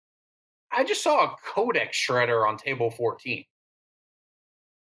 I just saw a Codex shredder on table 14.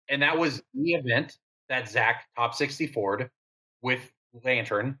 And that was the event that Zach top 64'd with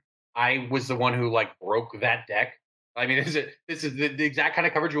Lantern. I was the one who like broke that deck. I mean, this is the exact kind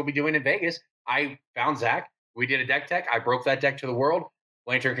of coverage we'll be doing in Vegas. I found Zach. We did a deck tech. I broke that deck to the world.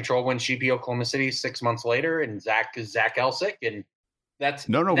 Lantern Control wins GP Oklahoma City 6 months later, and Zach is Zach Elsick, and that's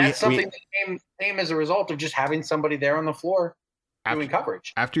something that came as a result of just having somebody there on the floor doing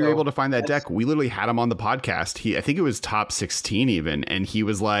coverage. After you're able to find that deck, we literally had him on the podcast. I think it was top 16 even, and he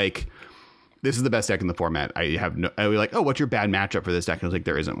was like, "This is the best deck in the format. I have no." And we were like, "Oh, what's your bad matchup for this deck?" And I was like,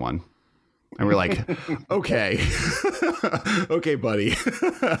 "There isn't one." And we're like, okay, okay, buddy.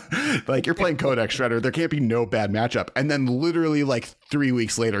 Like, you're playing Codex Shredder. There can't be no bad matchup. And then literally like 3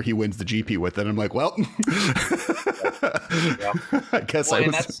 weeks later, he wins the GP with it. I'm like, well, I guess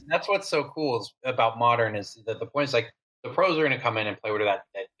that's what's so cool about Modern is that the point is like the pros are going to come in and play whatever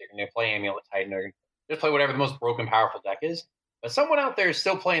they're going to play Amulet Titan or just play whatever the most broken, powerful deck is. But someone out there is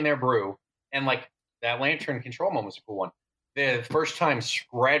still playing their brew. And like that Lantern Control moment was a cool one. The first time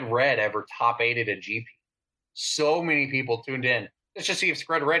Spread Red ever top 8'd a GP. So many people tuned in. Let's just see if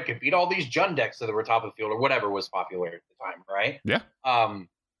Spread Red could beat all these Jund decks that were top of the field or whatever was popular at the time, right? Yeah.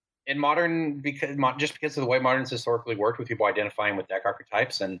 In Modern, because of the way Modern's historically worked with people identifying with deck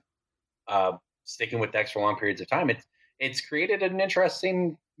archetypes and sticking with decks for long periods of time, it's created an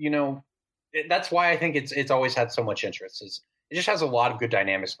interesting, that's why I think it's always had so much interest. It just has a lot of good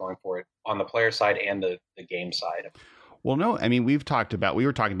dynamics going for it on the player side and the game side. Well, no, I mean, we were talking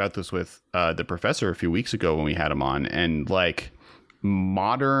about this with the professor a few weeks ago when we had him on, and like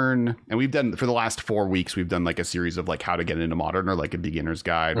Modern, and we've done for the last 4 weeks, we've done like a series of like how to get into Modern or like a beginner's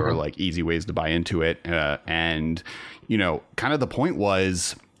guide or like easy ways to buy into it. And, kind of the point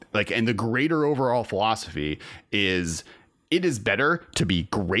was like, and the greater overall philosophy is it is better to be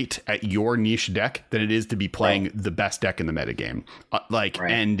great at your niche deck than it is to be playing the best deck in the metagame.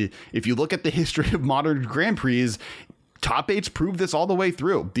 And if you look at the history of Modern Grand Prix, top 8s prove this all the way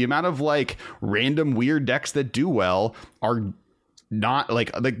through. The amount of like random weird decks that do well are not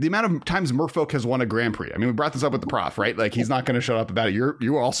like the amount of times Merfolk has won a Grand Prix. I mean, we brought this up with the prof, right? Like, he's not going to shut up about it.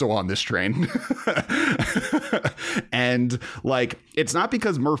 You're also on this train. And like, it's not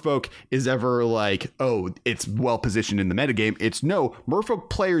because Merfolk is ever like, oh, it's well positioned in the metagame. It's no, Merfolk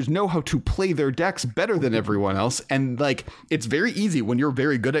players know how to play their decks better than everyone else. And like, it's very easy when you're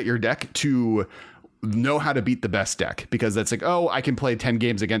very good at your deck to know how to beat the best deck, because that's like, oh, I can play 10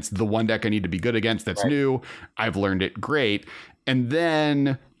 games against the one deck I need to be good against. That's new. I've learned it. Great. And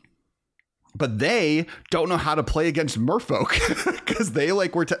then, but they don't know how to play against Merfolk because they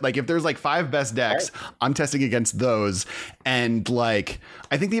like like if there's like 5 best decks, I'm testing against those. And like,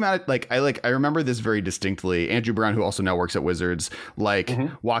 I think the amount of I remember this very distinctly. Andrew Brown, who also now works at Wizards,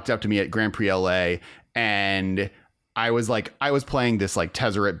 walked up to me at Grand Prix LA, and I was playing this like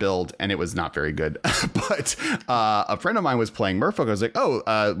Tezzeret build, and it was not very good. But a friend of mine was playing Merfolk. I was like,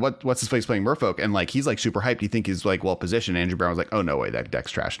 oh, what's this place playing Merfolk? And like, he's like super hyped. You think he's like well positioned. Andrew Brown was like, oh, no way. That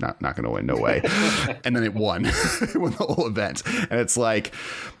deck's trash. Not going to win. No way. And then it won. It won the whole event. And it's like,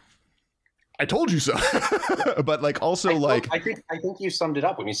 I told you so. But like, also I think you summed it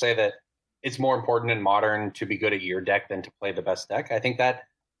up when you say that it's more important in Modern to be good at your deck than to play the best deck. I think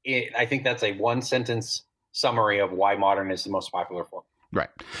that's a one sentence summary of why Modern is the most popular form. Right.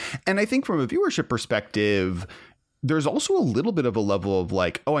 And I think from a viewership perspective, there's also a little bit of a level of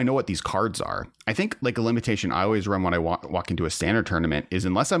like, oh, I know what these cards are. I think like a limitation I always run when I walk into a standard tournament is,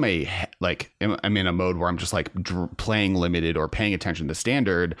 unless I'm in a mode where I'm just like playing limited or paying attention to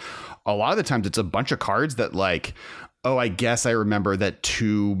standard, a lot of the times it's a bunch of cards that like, oh, I guess I remember that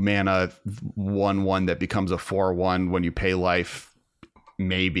 2 mana 1/1 that becomes a 4/1 when you pay life.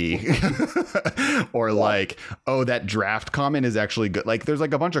 Maybe. Or like, oh, that draft comment is actually good. Like, there's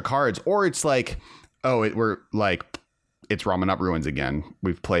like a bunch of cards, or it's like, oh, we're like, it's Ramen Up Ruins again.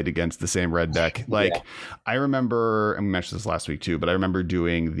 We've played against the same red deck. Like, I remember, and we mentioned this last week too, but I remember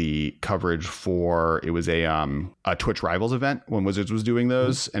doing the coverage for, it was a Twitch Rivals event when Wizards was doing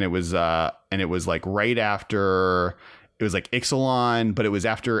those. And it was like right after, it was like Ixalan, but it was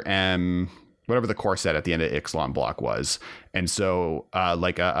after whatever the core set at the end of Ixalan block was. And so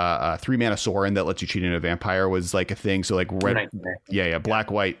like a 3-mana Sorin that lets you cheat in a vampire was like a thing. So like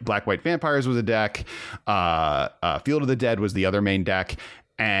black white vampires was a deck. Field of the Dead was the other main deck.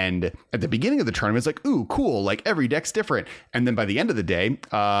 And at the beginning of the tournament, it's like, ooh, cool. Like every deck's different. And then by the end of the day,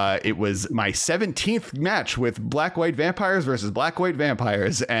 it was my 17th match with black-white vampires versus black-white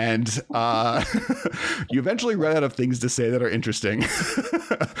vampires. And you eventually run out of things to say that are interesting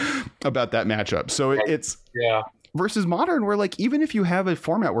about that matchup. So it's versus Modern, where like, even if you have a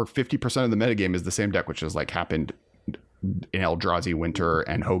format where 50% of the metagame is the same deck, which has like happened in Eldrazi, Winter,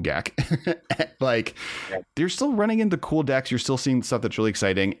 and Hogak, like you're still running into cool decks. You're still seeing stuff that's really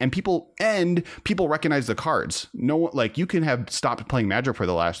exciting, and people recognize the cards. No, like you can have stopped playing Magic for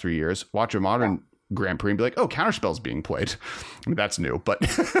the last 3 years, watch a Modern Grand Prix and be like, oh, Counterspell's being played. I mean, that's new, but in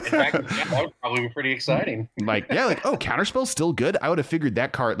fact, that would probably be pretty exciting. Like, oh, Counterspell's still good. I would have figured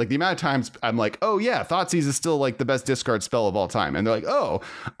that card, like the amount of times I'm like, oh yeah, Thoughtseize is still like the best discard spell of all time. And they're like, oh,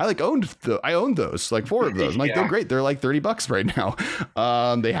 I owned those, like 4 of those. I'm like, they're great. They're like $30 right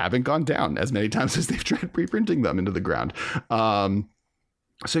now. They haven't gone down as many times as they've tried pre-printing them into the ground.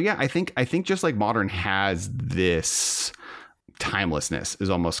 So yeah, I think just like Modern has this timelessness is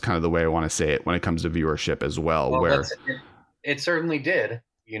almost kind of the way I want to say it when it comes to viewership as well, where it certainly did,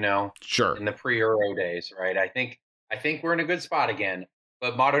 sure, in the pre-Euro days, right? I think we're in a good spot again,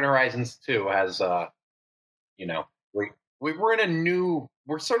 but Modern Horizons 2 has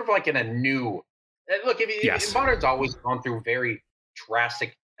we're sort of like in a new look. If Modern's always gone through very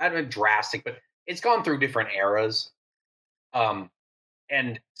drastic, but it's gone through different eras,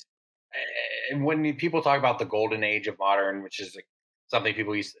 and when people talk about the golden age of Modern, which is like something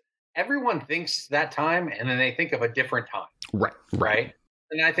people used to, everyone thinks that time, and then they think of a different time. Right.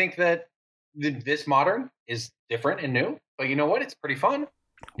 And I think that this Modern is different and new, but you know what? It's pretty fun.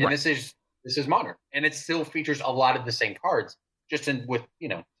 And this is Modern, and it still features a lot of the same cards, just with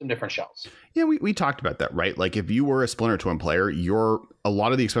some different shells. Yeah, we talked about that, right? Like if you were a Splinter Twin player, a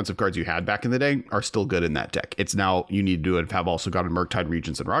lot of the expensive cards you had back in the day are still good in that deck. It's now you need to have also gotten Murktide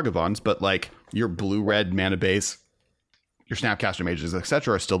Regents and Ragavans, but like your blue-red mana base, your Snapcaster Mages,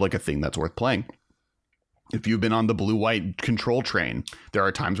 etc., are still like a thing that's worth playing. If you've been on the blue-white control train, there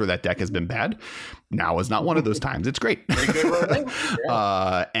are times where that deck has been bad. Now is not one of those times. It's great.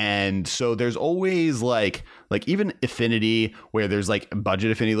 And so there's always like even Affinity, where there's like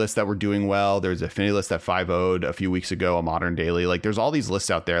budget Affinity lists that were doing well. There's Affinity list that 5-0'd a few weeks ago, a Modern Daily. Like there's all these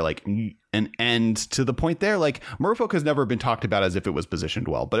lists out there, like, and to the point there, like Merfolk has never been talked about as if it was positioned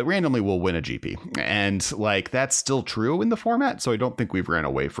well, but it randomly will win a GP. And like that's still true in the format. So I don't think we've ran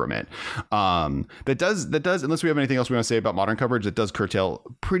away from it. That does, unless we have anything else we want to say about Modern coverage, it does curtail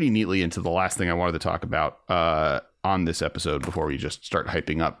pretty neatly into the last thing I wanted to talk about on this episode before we just start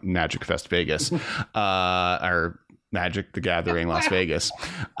hyping up Magic Fest Vegas, or Magic the Gathering Las Vegas,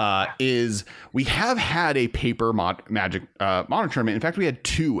 is we have had a paper Magic Modern tournament. In fact, we had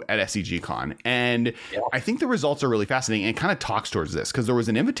 2 at SCG Con, and I think the results are really fascinating, and it kind of talks towards this, because there was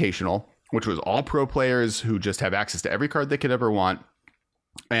an invitational, which was all pro players who just have access to every card they could ever want,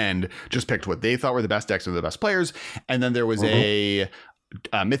 and just picked what they thought were the best decks or the best players. And then there was a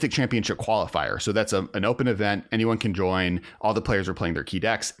Mythic Championship qualifier. So that's an open event. Anyone can join. All the players are playing their key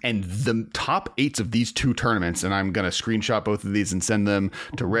decks. And the top 8s of these 2 tournaments, and I'm going to screenshot both of these and send them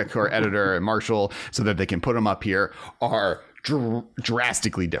to Rick, our editor, and Marshall so that they can put them up here, are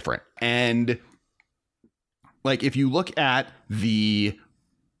drastically different. And like, if you look at the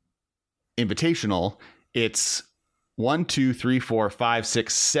Invitational, it's 1, 2, 3, 4, 5,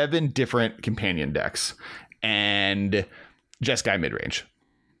 6, 7 different companion decks, and Jeskai midrange,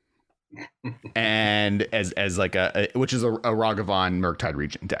 and as like which is a Ragavan Murktide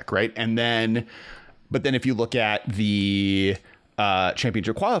Regent deck, right? And then, but then if you look at the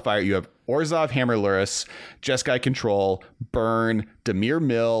championship qualifier, you have Orzhov, Hammer Luris, Jeskai Control, Burn, Dimir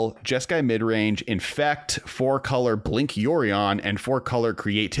Mill, Jeskai Midrange, Infect, 4-color Blink Yorion, and 4-color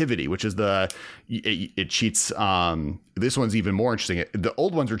Creativity, which is it cheats. This one's even more interesting. The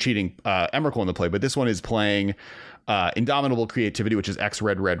old ones were cheating Emrakul in the play, but this one is playing Indomitable Creativity, which is X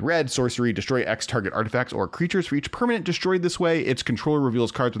red sorcery, destroy X target artifacts or creatures for each permanent destroyed this way. Its controller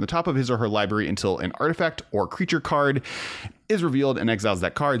reveals cards on the top of his or her library until an artifact or creature card is revealed and exiles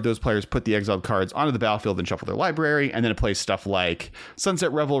that card. Those players put the exiled cards onto the battlefield and shuffle their library, and then it plays stuff like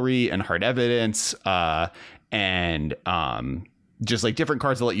Sunset Revelry and Hard Evidence, and just like different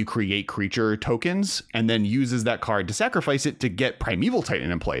cards that let you create creature tokens, and then uses that card to sacrifice it to get Primeval Titan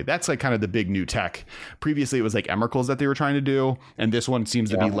in play. That's like kind of the big new tech. Previously, it was like Emrakuls that they were trying to do, and this one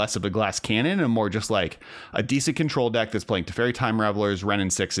seems to be less of a glass cannon and more just like a decent control deck that's playing Teferi Time Revelers, Wrenn and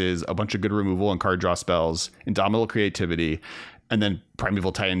 6s, a bunch of good removal and card draw spells, Indomitable Creativity, and then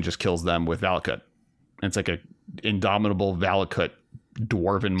Primeval Titan just kills them with Valakut. And it's like a Indomitable Valakut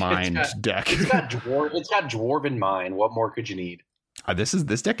Dwarven Mind deck. It's got Dwarven Mind. What more could you need?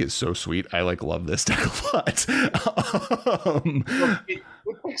 This deck is so sweet. I love this deck a lot. It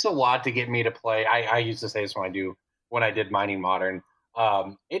takes a lot to get me to play. I used to say this when I did Mining Modern.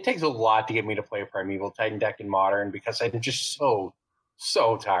 It takes a lot to get me to play a Primeval Titan deck in Modern because I'm just so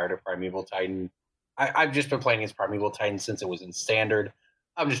tired of Primeval Titan. I've just been playing against Primeval Titan since it was in Standard.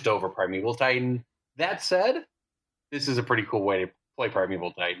 I'm just over Primeval Titan. That said, this is a pretty cool way to play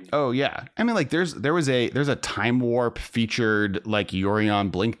Primeval Titan. Oh yeah, I mean, there's a Time Warp featured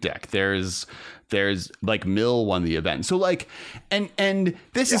Yorion Blink deck. There's Mill won the event. So and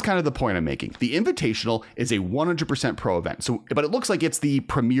this is kind of the point I'm making. The Invitational is a 100% pro event. So, but it looks like it's the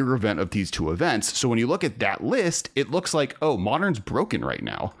premier event of these two events. So when you look at that list, it looks like, oh, Modern's broken right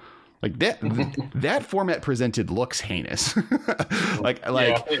now. That format presented looks heinous. It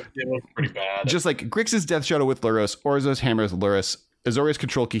looks pretty bad. Just like Grixis Death Shadow with Luris, Orzo's Hammer with Luris, Azorius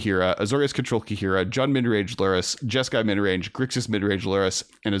Control Kahira, Jund Midrange Luris, Jeskai Midrange, Grixis Midrange Luris,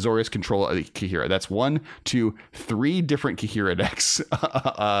 and Azorius Control Kahira. That's 1, 2, 3 different Kahira decks,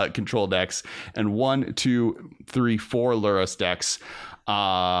 control decks, and 1, 2, 3, 4 Luris decks.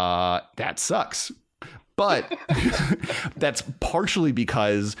 That sucks. But that's partially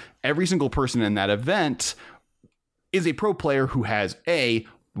because every single person in that event is a pro player who has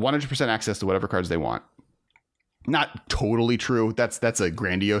 100% access to whatever cards they want. Not totally true. That's a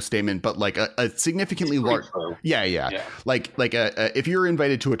grandiose statement, but a significantly large. Yeah. If you're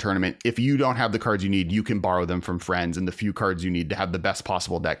invited to a tournament, if you don't have the cards you need, you can borrow them from friends, and the few cards you need to have the best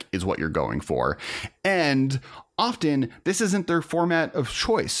possible deck is what you're going for. And often this isn't their format of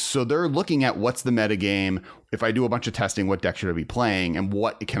choice. So they're looking at what's the meta game. If I do a bunch of testing, what deck should I be playing, and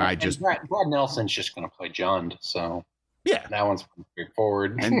what can I just... Brad Nelson's just going to play Jund, so... Yeah, that one's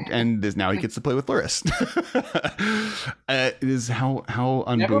straightforward, and now he gets to play with Luris. It is how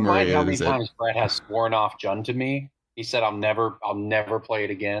unboomery. Never mind how many times Brett has sworn off Jund to me. He said, "I'll never play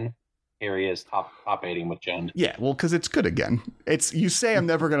it again." Here he is, top 8ing with Jund. Yeah, well, because it's good again. You say I'm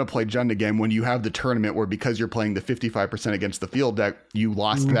never going to play Jund again when you have the tournament where, because you're playing the 55% against the field deck, you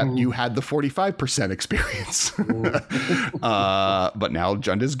lost that. You had the 45% experience. But now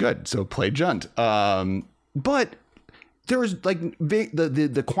Jund is good, so play Jund. But there was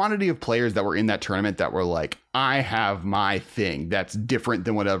the quantity of players that were in that tournament that were like, I have my thing that's different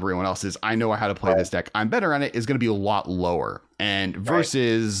than what everyone else is. I know how to play this deck. I'm better on it, is going to be a lot lower. And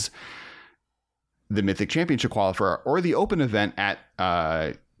versus the Mythic Championship qualifier or the open event at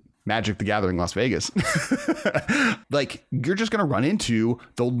Magic the Gathering Las Vegas, you're just going to run into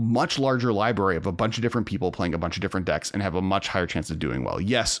the much larger library of a bunch of different people playing a bunch of different decks and have a much higher chance of doing well.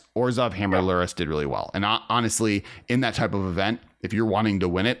 Yes, Orzhov Hammer Luris did really well. And honestly, in that type of event, if you're wanting to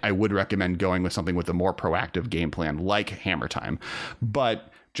win it, I would recommend going with something with a more proactive game plan like Hammer Time.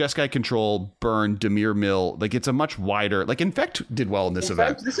 But Jeskai Control, Burn, Dimir Mill, it's a much wider, Infect did well in this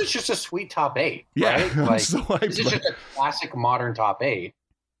event. This is just a sweet top 8. Yeah. Right? This is just a classic Modern top 8.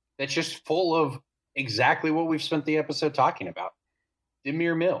 That's just full of exactly what we've spent the episode talking about.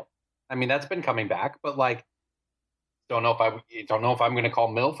 Dimir Mill. I mean, that's been coming back, but don't know if I'm going to call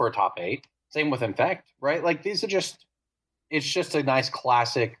Mill for a top 8. Same with Infect, right? These are it's just a nice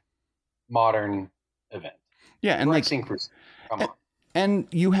classic Modern event. Yeah, and come on. And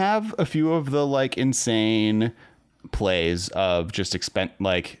you have a few of the insane plays of just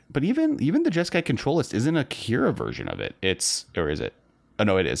but even the Jeskai Control list isn't a Kira version of it. Is it? Oh,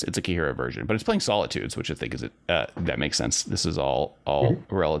 no, it is. It's a Kahira version, but it's playing Solitudes, which I think is that makes sense. This is all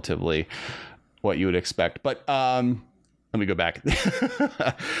relatively what you would expect. But let me go back.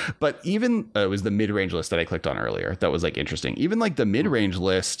 But even it was the mid-range list that I clicked on earlier. That was interesting. Even the mid-range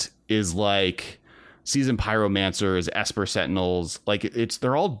list is Seasoned Pyromancers, Esper Sentinels.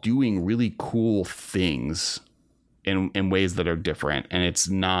 They're all doing really cool things in ways that are different. And it's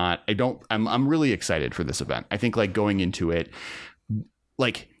not. I'm really excited for this event. I think going into it.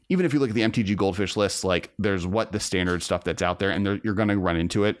 Even if you look at the MTG Goldfish list, there's the standard stuff that's out there, and you're going to run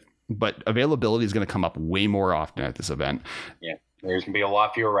into it. But availability is going to come up way more often at this event. Yeah, there's going to be a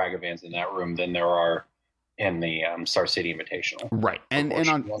lot fewer Ragavans in that room than there are in the Star City Invitational. Right, and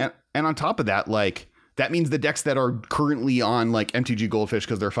on top of that, that means the decks that are currently on MTG Goldfish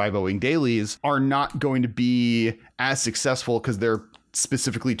because they're 5-0ing dailies are not going to be as successful because they're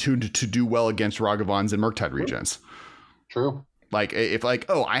specifically tuned to do well against Ragavans and Murktide regions. True. If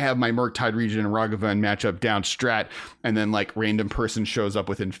I have my Murktide region and Ragavan matchup down strat, and then random person shows up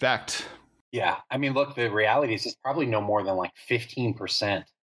with Infect. Yeah. I mean, look, the reality is it's probably no more than 15%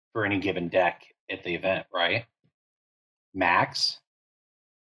 for any given deck at the event, right? Max.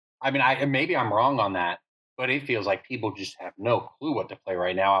 I mean, maybe I'm wrong on that, but it feels like people just have no clue what to play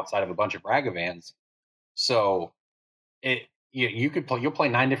right now outside of a bunch of Ragavans. So you'll play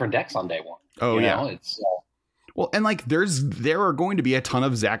 9 different decks on day one. Oh, you yeah. know? It's well, and like there are going to be a ton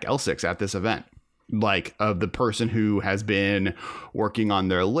of Zach Elsics at this event. Like of the person who has been working on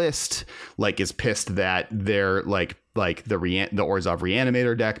their list, like is pissed that they're like the Orzhov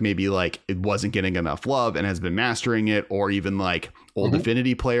Reanimator deck maybe like it wasn't getting enough love and has been mastering it, or even like old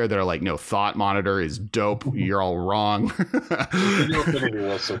Affinity player that are like, no, Thought Monitor is dope. You're all wrong. The new Affinity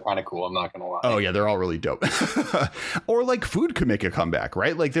lists are kind of cool. I'm not gonna lie. Oh yeah, they're all really dope. Or like food could make a comeback,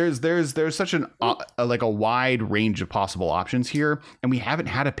 right? Like there's such an like a wide range of possible options here, and we haven't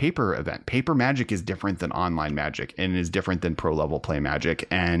had a paper event. Paper Magic is different than online Magic and is different than pro level play Magic,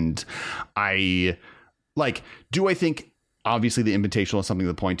 and do I think obviously the Invitational is something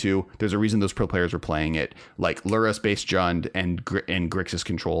to point to. There's a reason those pro players are playing it. Like Lurrus, Base Jund, and Grixis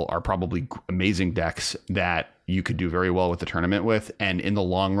Control are probably amazing decks that you could do very well with the tournament with, and in the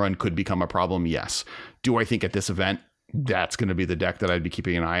long run could become a problem. Yes. Do I think at this event that's going to be the deck that I'd be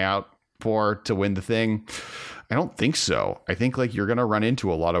keeping an eye out for to win the thing? I don't think so. I think like you're going to run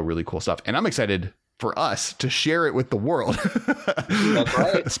into a lot of really cool stuff, and I'm excited for us to share it with the world. That's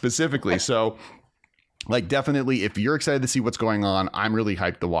right. Specifically. So like, definitely, if you're excited to see what's going on, I'm really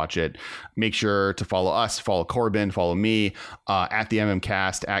hyped to watch it. Make sure to follow us, follow Corbin, follow me, at the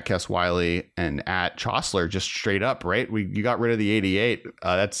MMCast, at Kess Wiley, and at Hosler, just straight up, right? You got rid of the 88.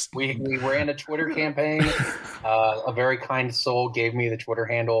 We ran a Twitter campaign. A very kind soul gave me the Twitter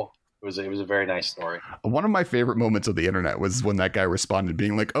handle. It was a very nice story. One of my favorite moments of the internet was when that guy responded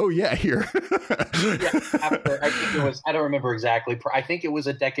being like, oh yeah, here. Yeah, I think it was, I don't remember exactly. I think it was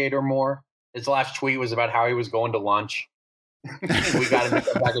a decade or more. His last tweet was about how he was going to lunch. We got him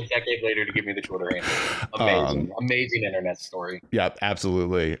to come back a decade later to give me the Twitter handle. Amazing internet story. Yeah,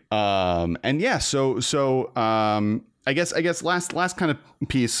 absolutely. And yeah, so I guess last kind of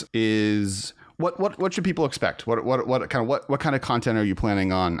piece is what should people expect? What kind of content are you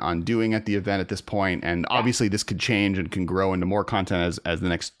planning on doing at the event at this point? And obviously this could change and can grow into more content as the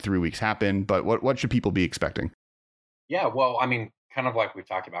next 3 weeks happen. But what should people be expecting? Yeah, well, I mean, kind of like we've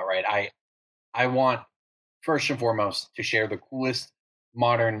talked about, right? I want, first and foremost, to share the coolest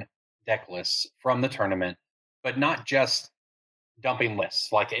modern deck lists from the tournament, but not just dumping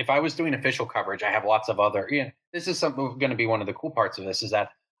lists. Like if I was doing official coverage, I have lots of other, this is something going to be one of the cool parts of this is that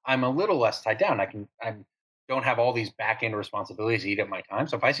I'm a little less tied down. I don't have all these back end responsibilities to eat up my time.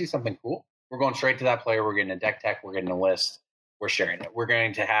 So if I see something cool, we're going straight to that player. We're getting a deck tech. We're getting a list. We're sharing it. We're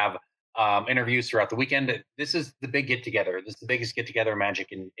going to have interviews throughout the weekend. This is the big get together. This is the biggest get together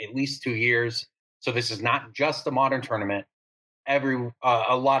Magic in at least 2 years. So this is not just a modern tournament. A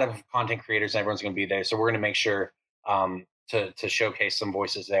lot of content creators, everyone's going to be there. So we're going to make sure to showcase some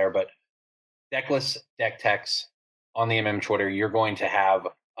voices there. But deck lists, deck techs on the Twitter, you're going to have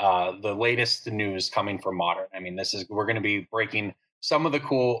the latest news coming from modern. I mean, we're going to be breaking some of the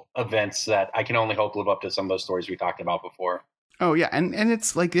cool events that I can only hope live up to some of those stories we talked about before. Oh yeah, and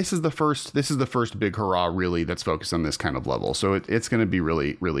it's like this is the first big hurrah really that's focused on this kind of level. So it's going to be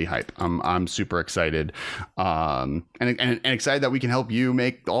really really hype. I'm super excited, and excited that we can help you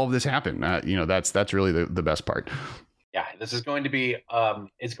make all of this happen. That's really the best part. Yeah, this is going to be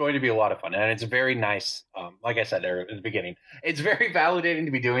it's going to be a lot of fun, and it's very nice. Like I said there at the beginning, it's very validating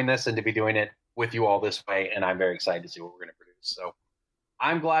to be doing this and to be doing it with you all this way, and I'm very excited to see what we're going to produce. So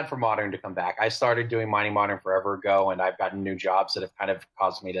I'm glad for Modern to come back. I started doing Mining Modern forever ago, and I've gotten new jobs that have kind of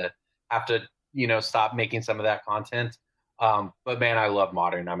caused me to have to, stop making some of that content. But man, I love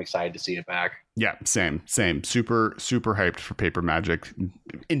Modern. I'm excited to see it back. Yeah, same. Super hyped for Paper Magic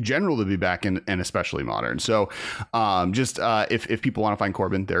in general to be back, and especially Modern. So if people want to find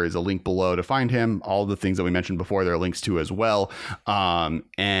Corbin, there is a link below to find him. All the things that we mentioned before, there are links to as well.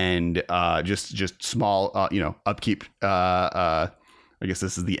 And just small, upkeep. I guess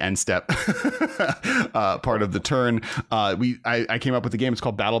this is the end step part of the turn. I came up with a game. It's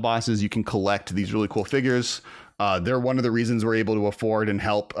called Battle Bosses. You can collect these really cool figures. They're one of the reasons we're able to afford and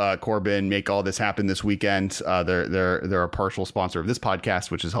help Corbin make all this happen this weekend. They're a partial sponsor of this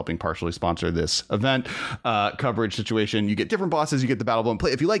podcast, which is helping partially sponsor this event coverage situation. You get different bosses. You get the Battle Bone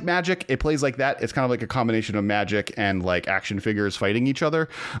play. If you like Magic, it plays like that. It's kind of like a combination of Magic and like action figures fighting each other.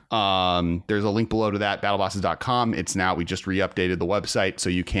 There's a link below to that, battlebosses.com. We just re-updated the website, so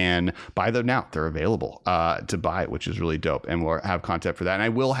you can buy them now. They're available to buy, which is really dope. And we'll have content for that. And I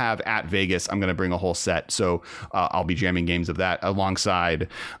will have at Vegas, I'm going to bring a whole set. So I'll be jamming games of that alongside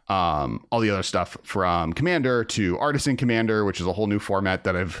all the other stuff from Commander to Artisan Commander, which is a whole new format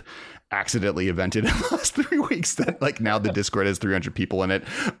that I've accidentally invented in the last 3 weeks, that like now the Discord has 300 people in it,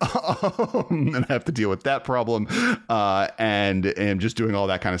 and I have to deal with that problem, and just doing all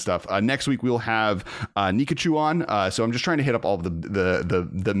that kind of stuff. Next week we'll have Nikachu on, so I'm just trying to hit up all of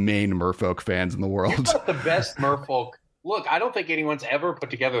the main Merfolk fans in the world. The best Merfolk. Look, I don't think anyone's ever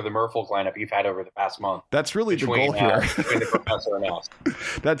put together the Merfolk lineup you've had over the past month. That's really the goal here. Between the professor and us.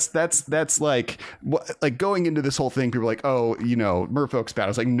 That's like going into this whole thing. People are like, oh, you know, Merfolk's bad. I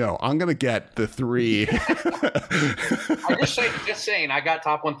was like, no, I'm gonna get the 3. I just saying, I got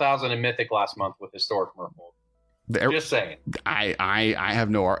top 1,000 in Mythic last month with Historic Merfolk. Just saying. I have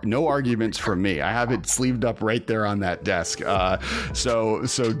no arguments from me. I have it sleeved up right there on that desk. So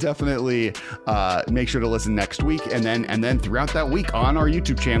definitely make sure to listen next week, and then throughout that week on our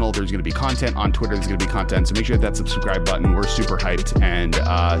YouTube channel, there's going to be content. On Twitter, there's going to be content. So make sure that subscribe button. We're super hyped and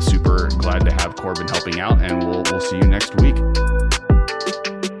super glad to have Corbin helping out, and we'll see you next week.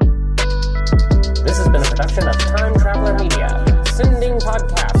 This has been a production of Time Traveler Media, sending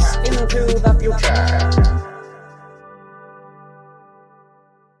podcasts into the future.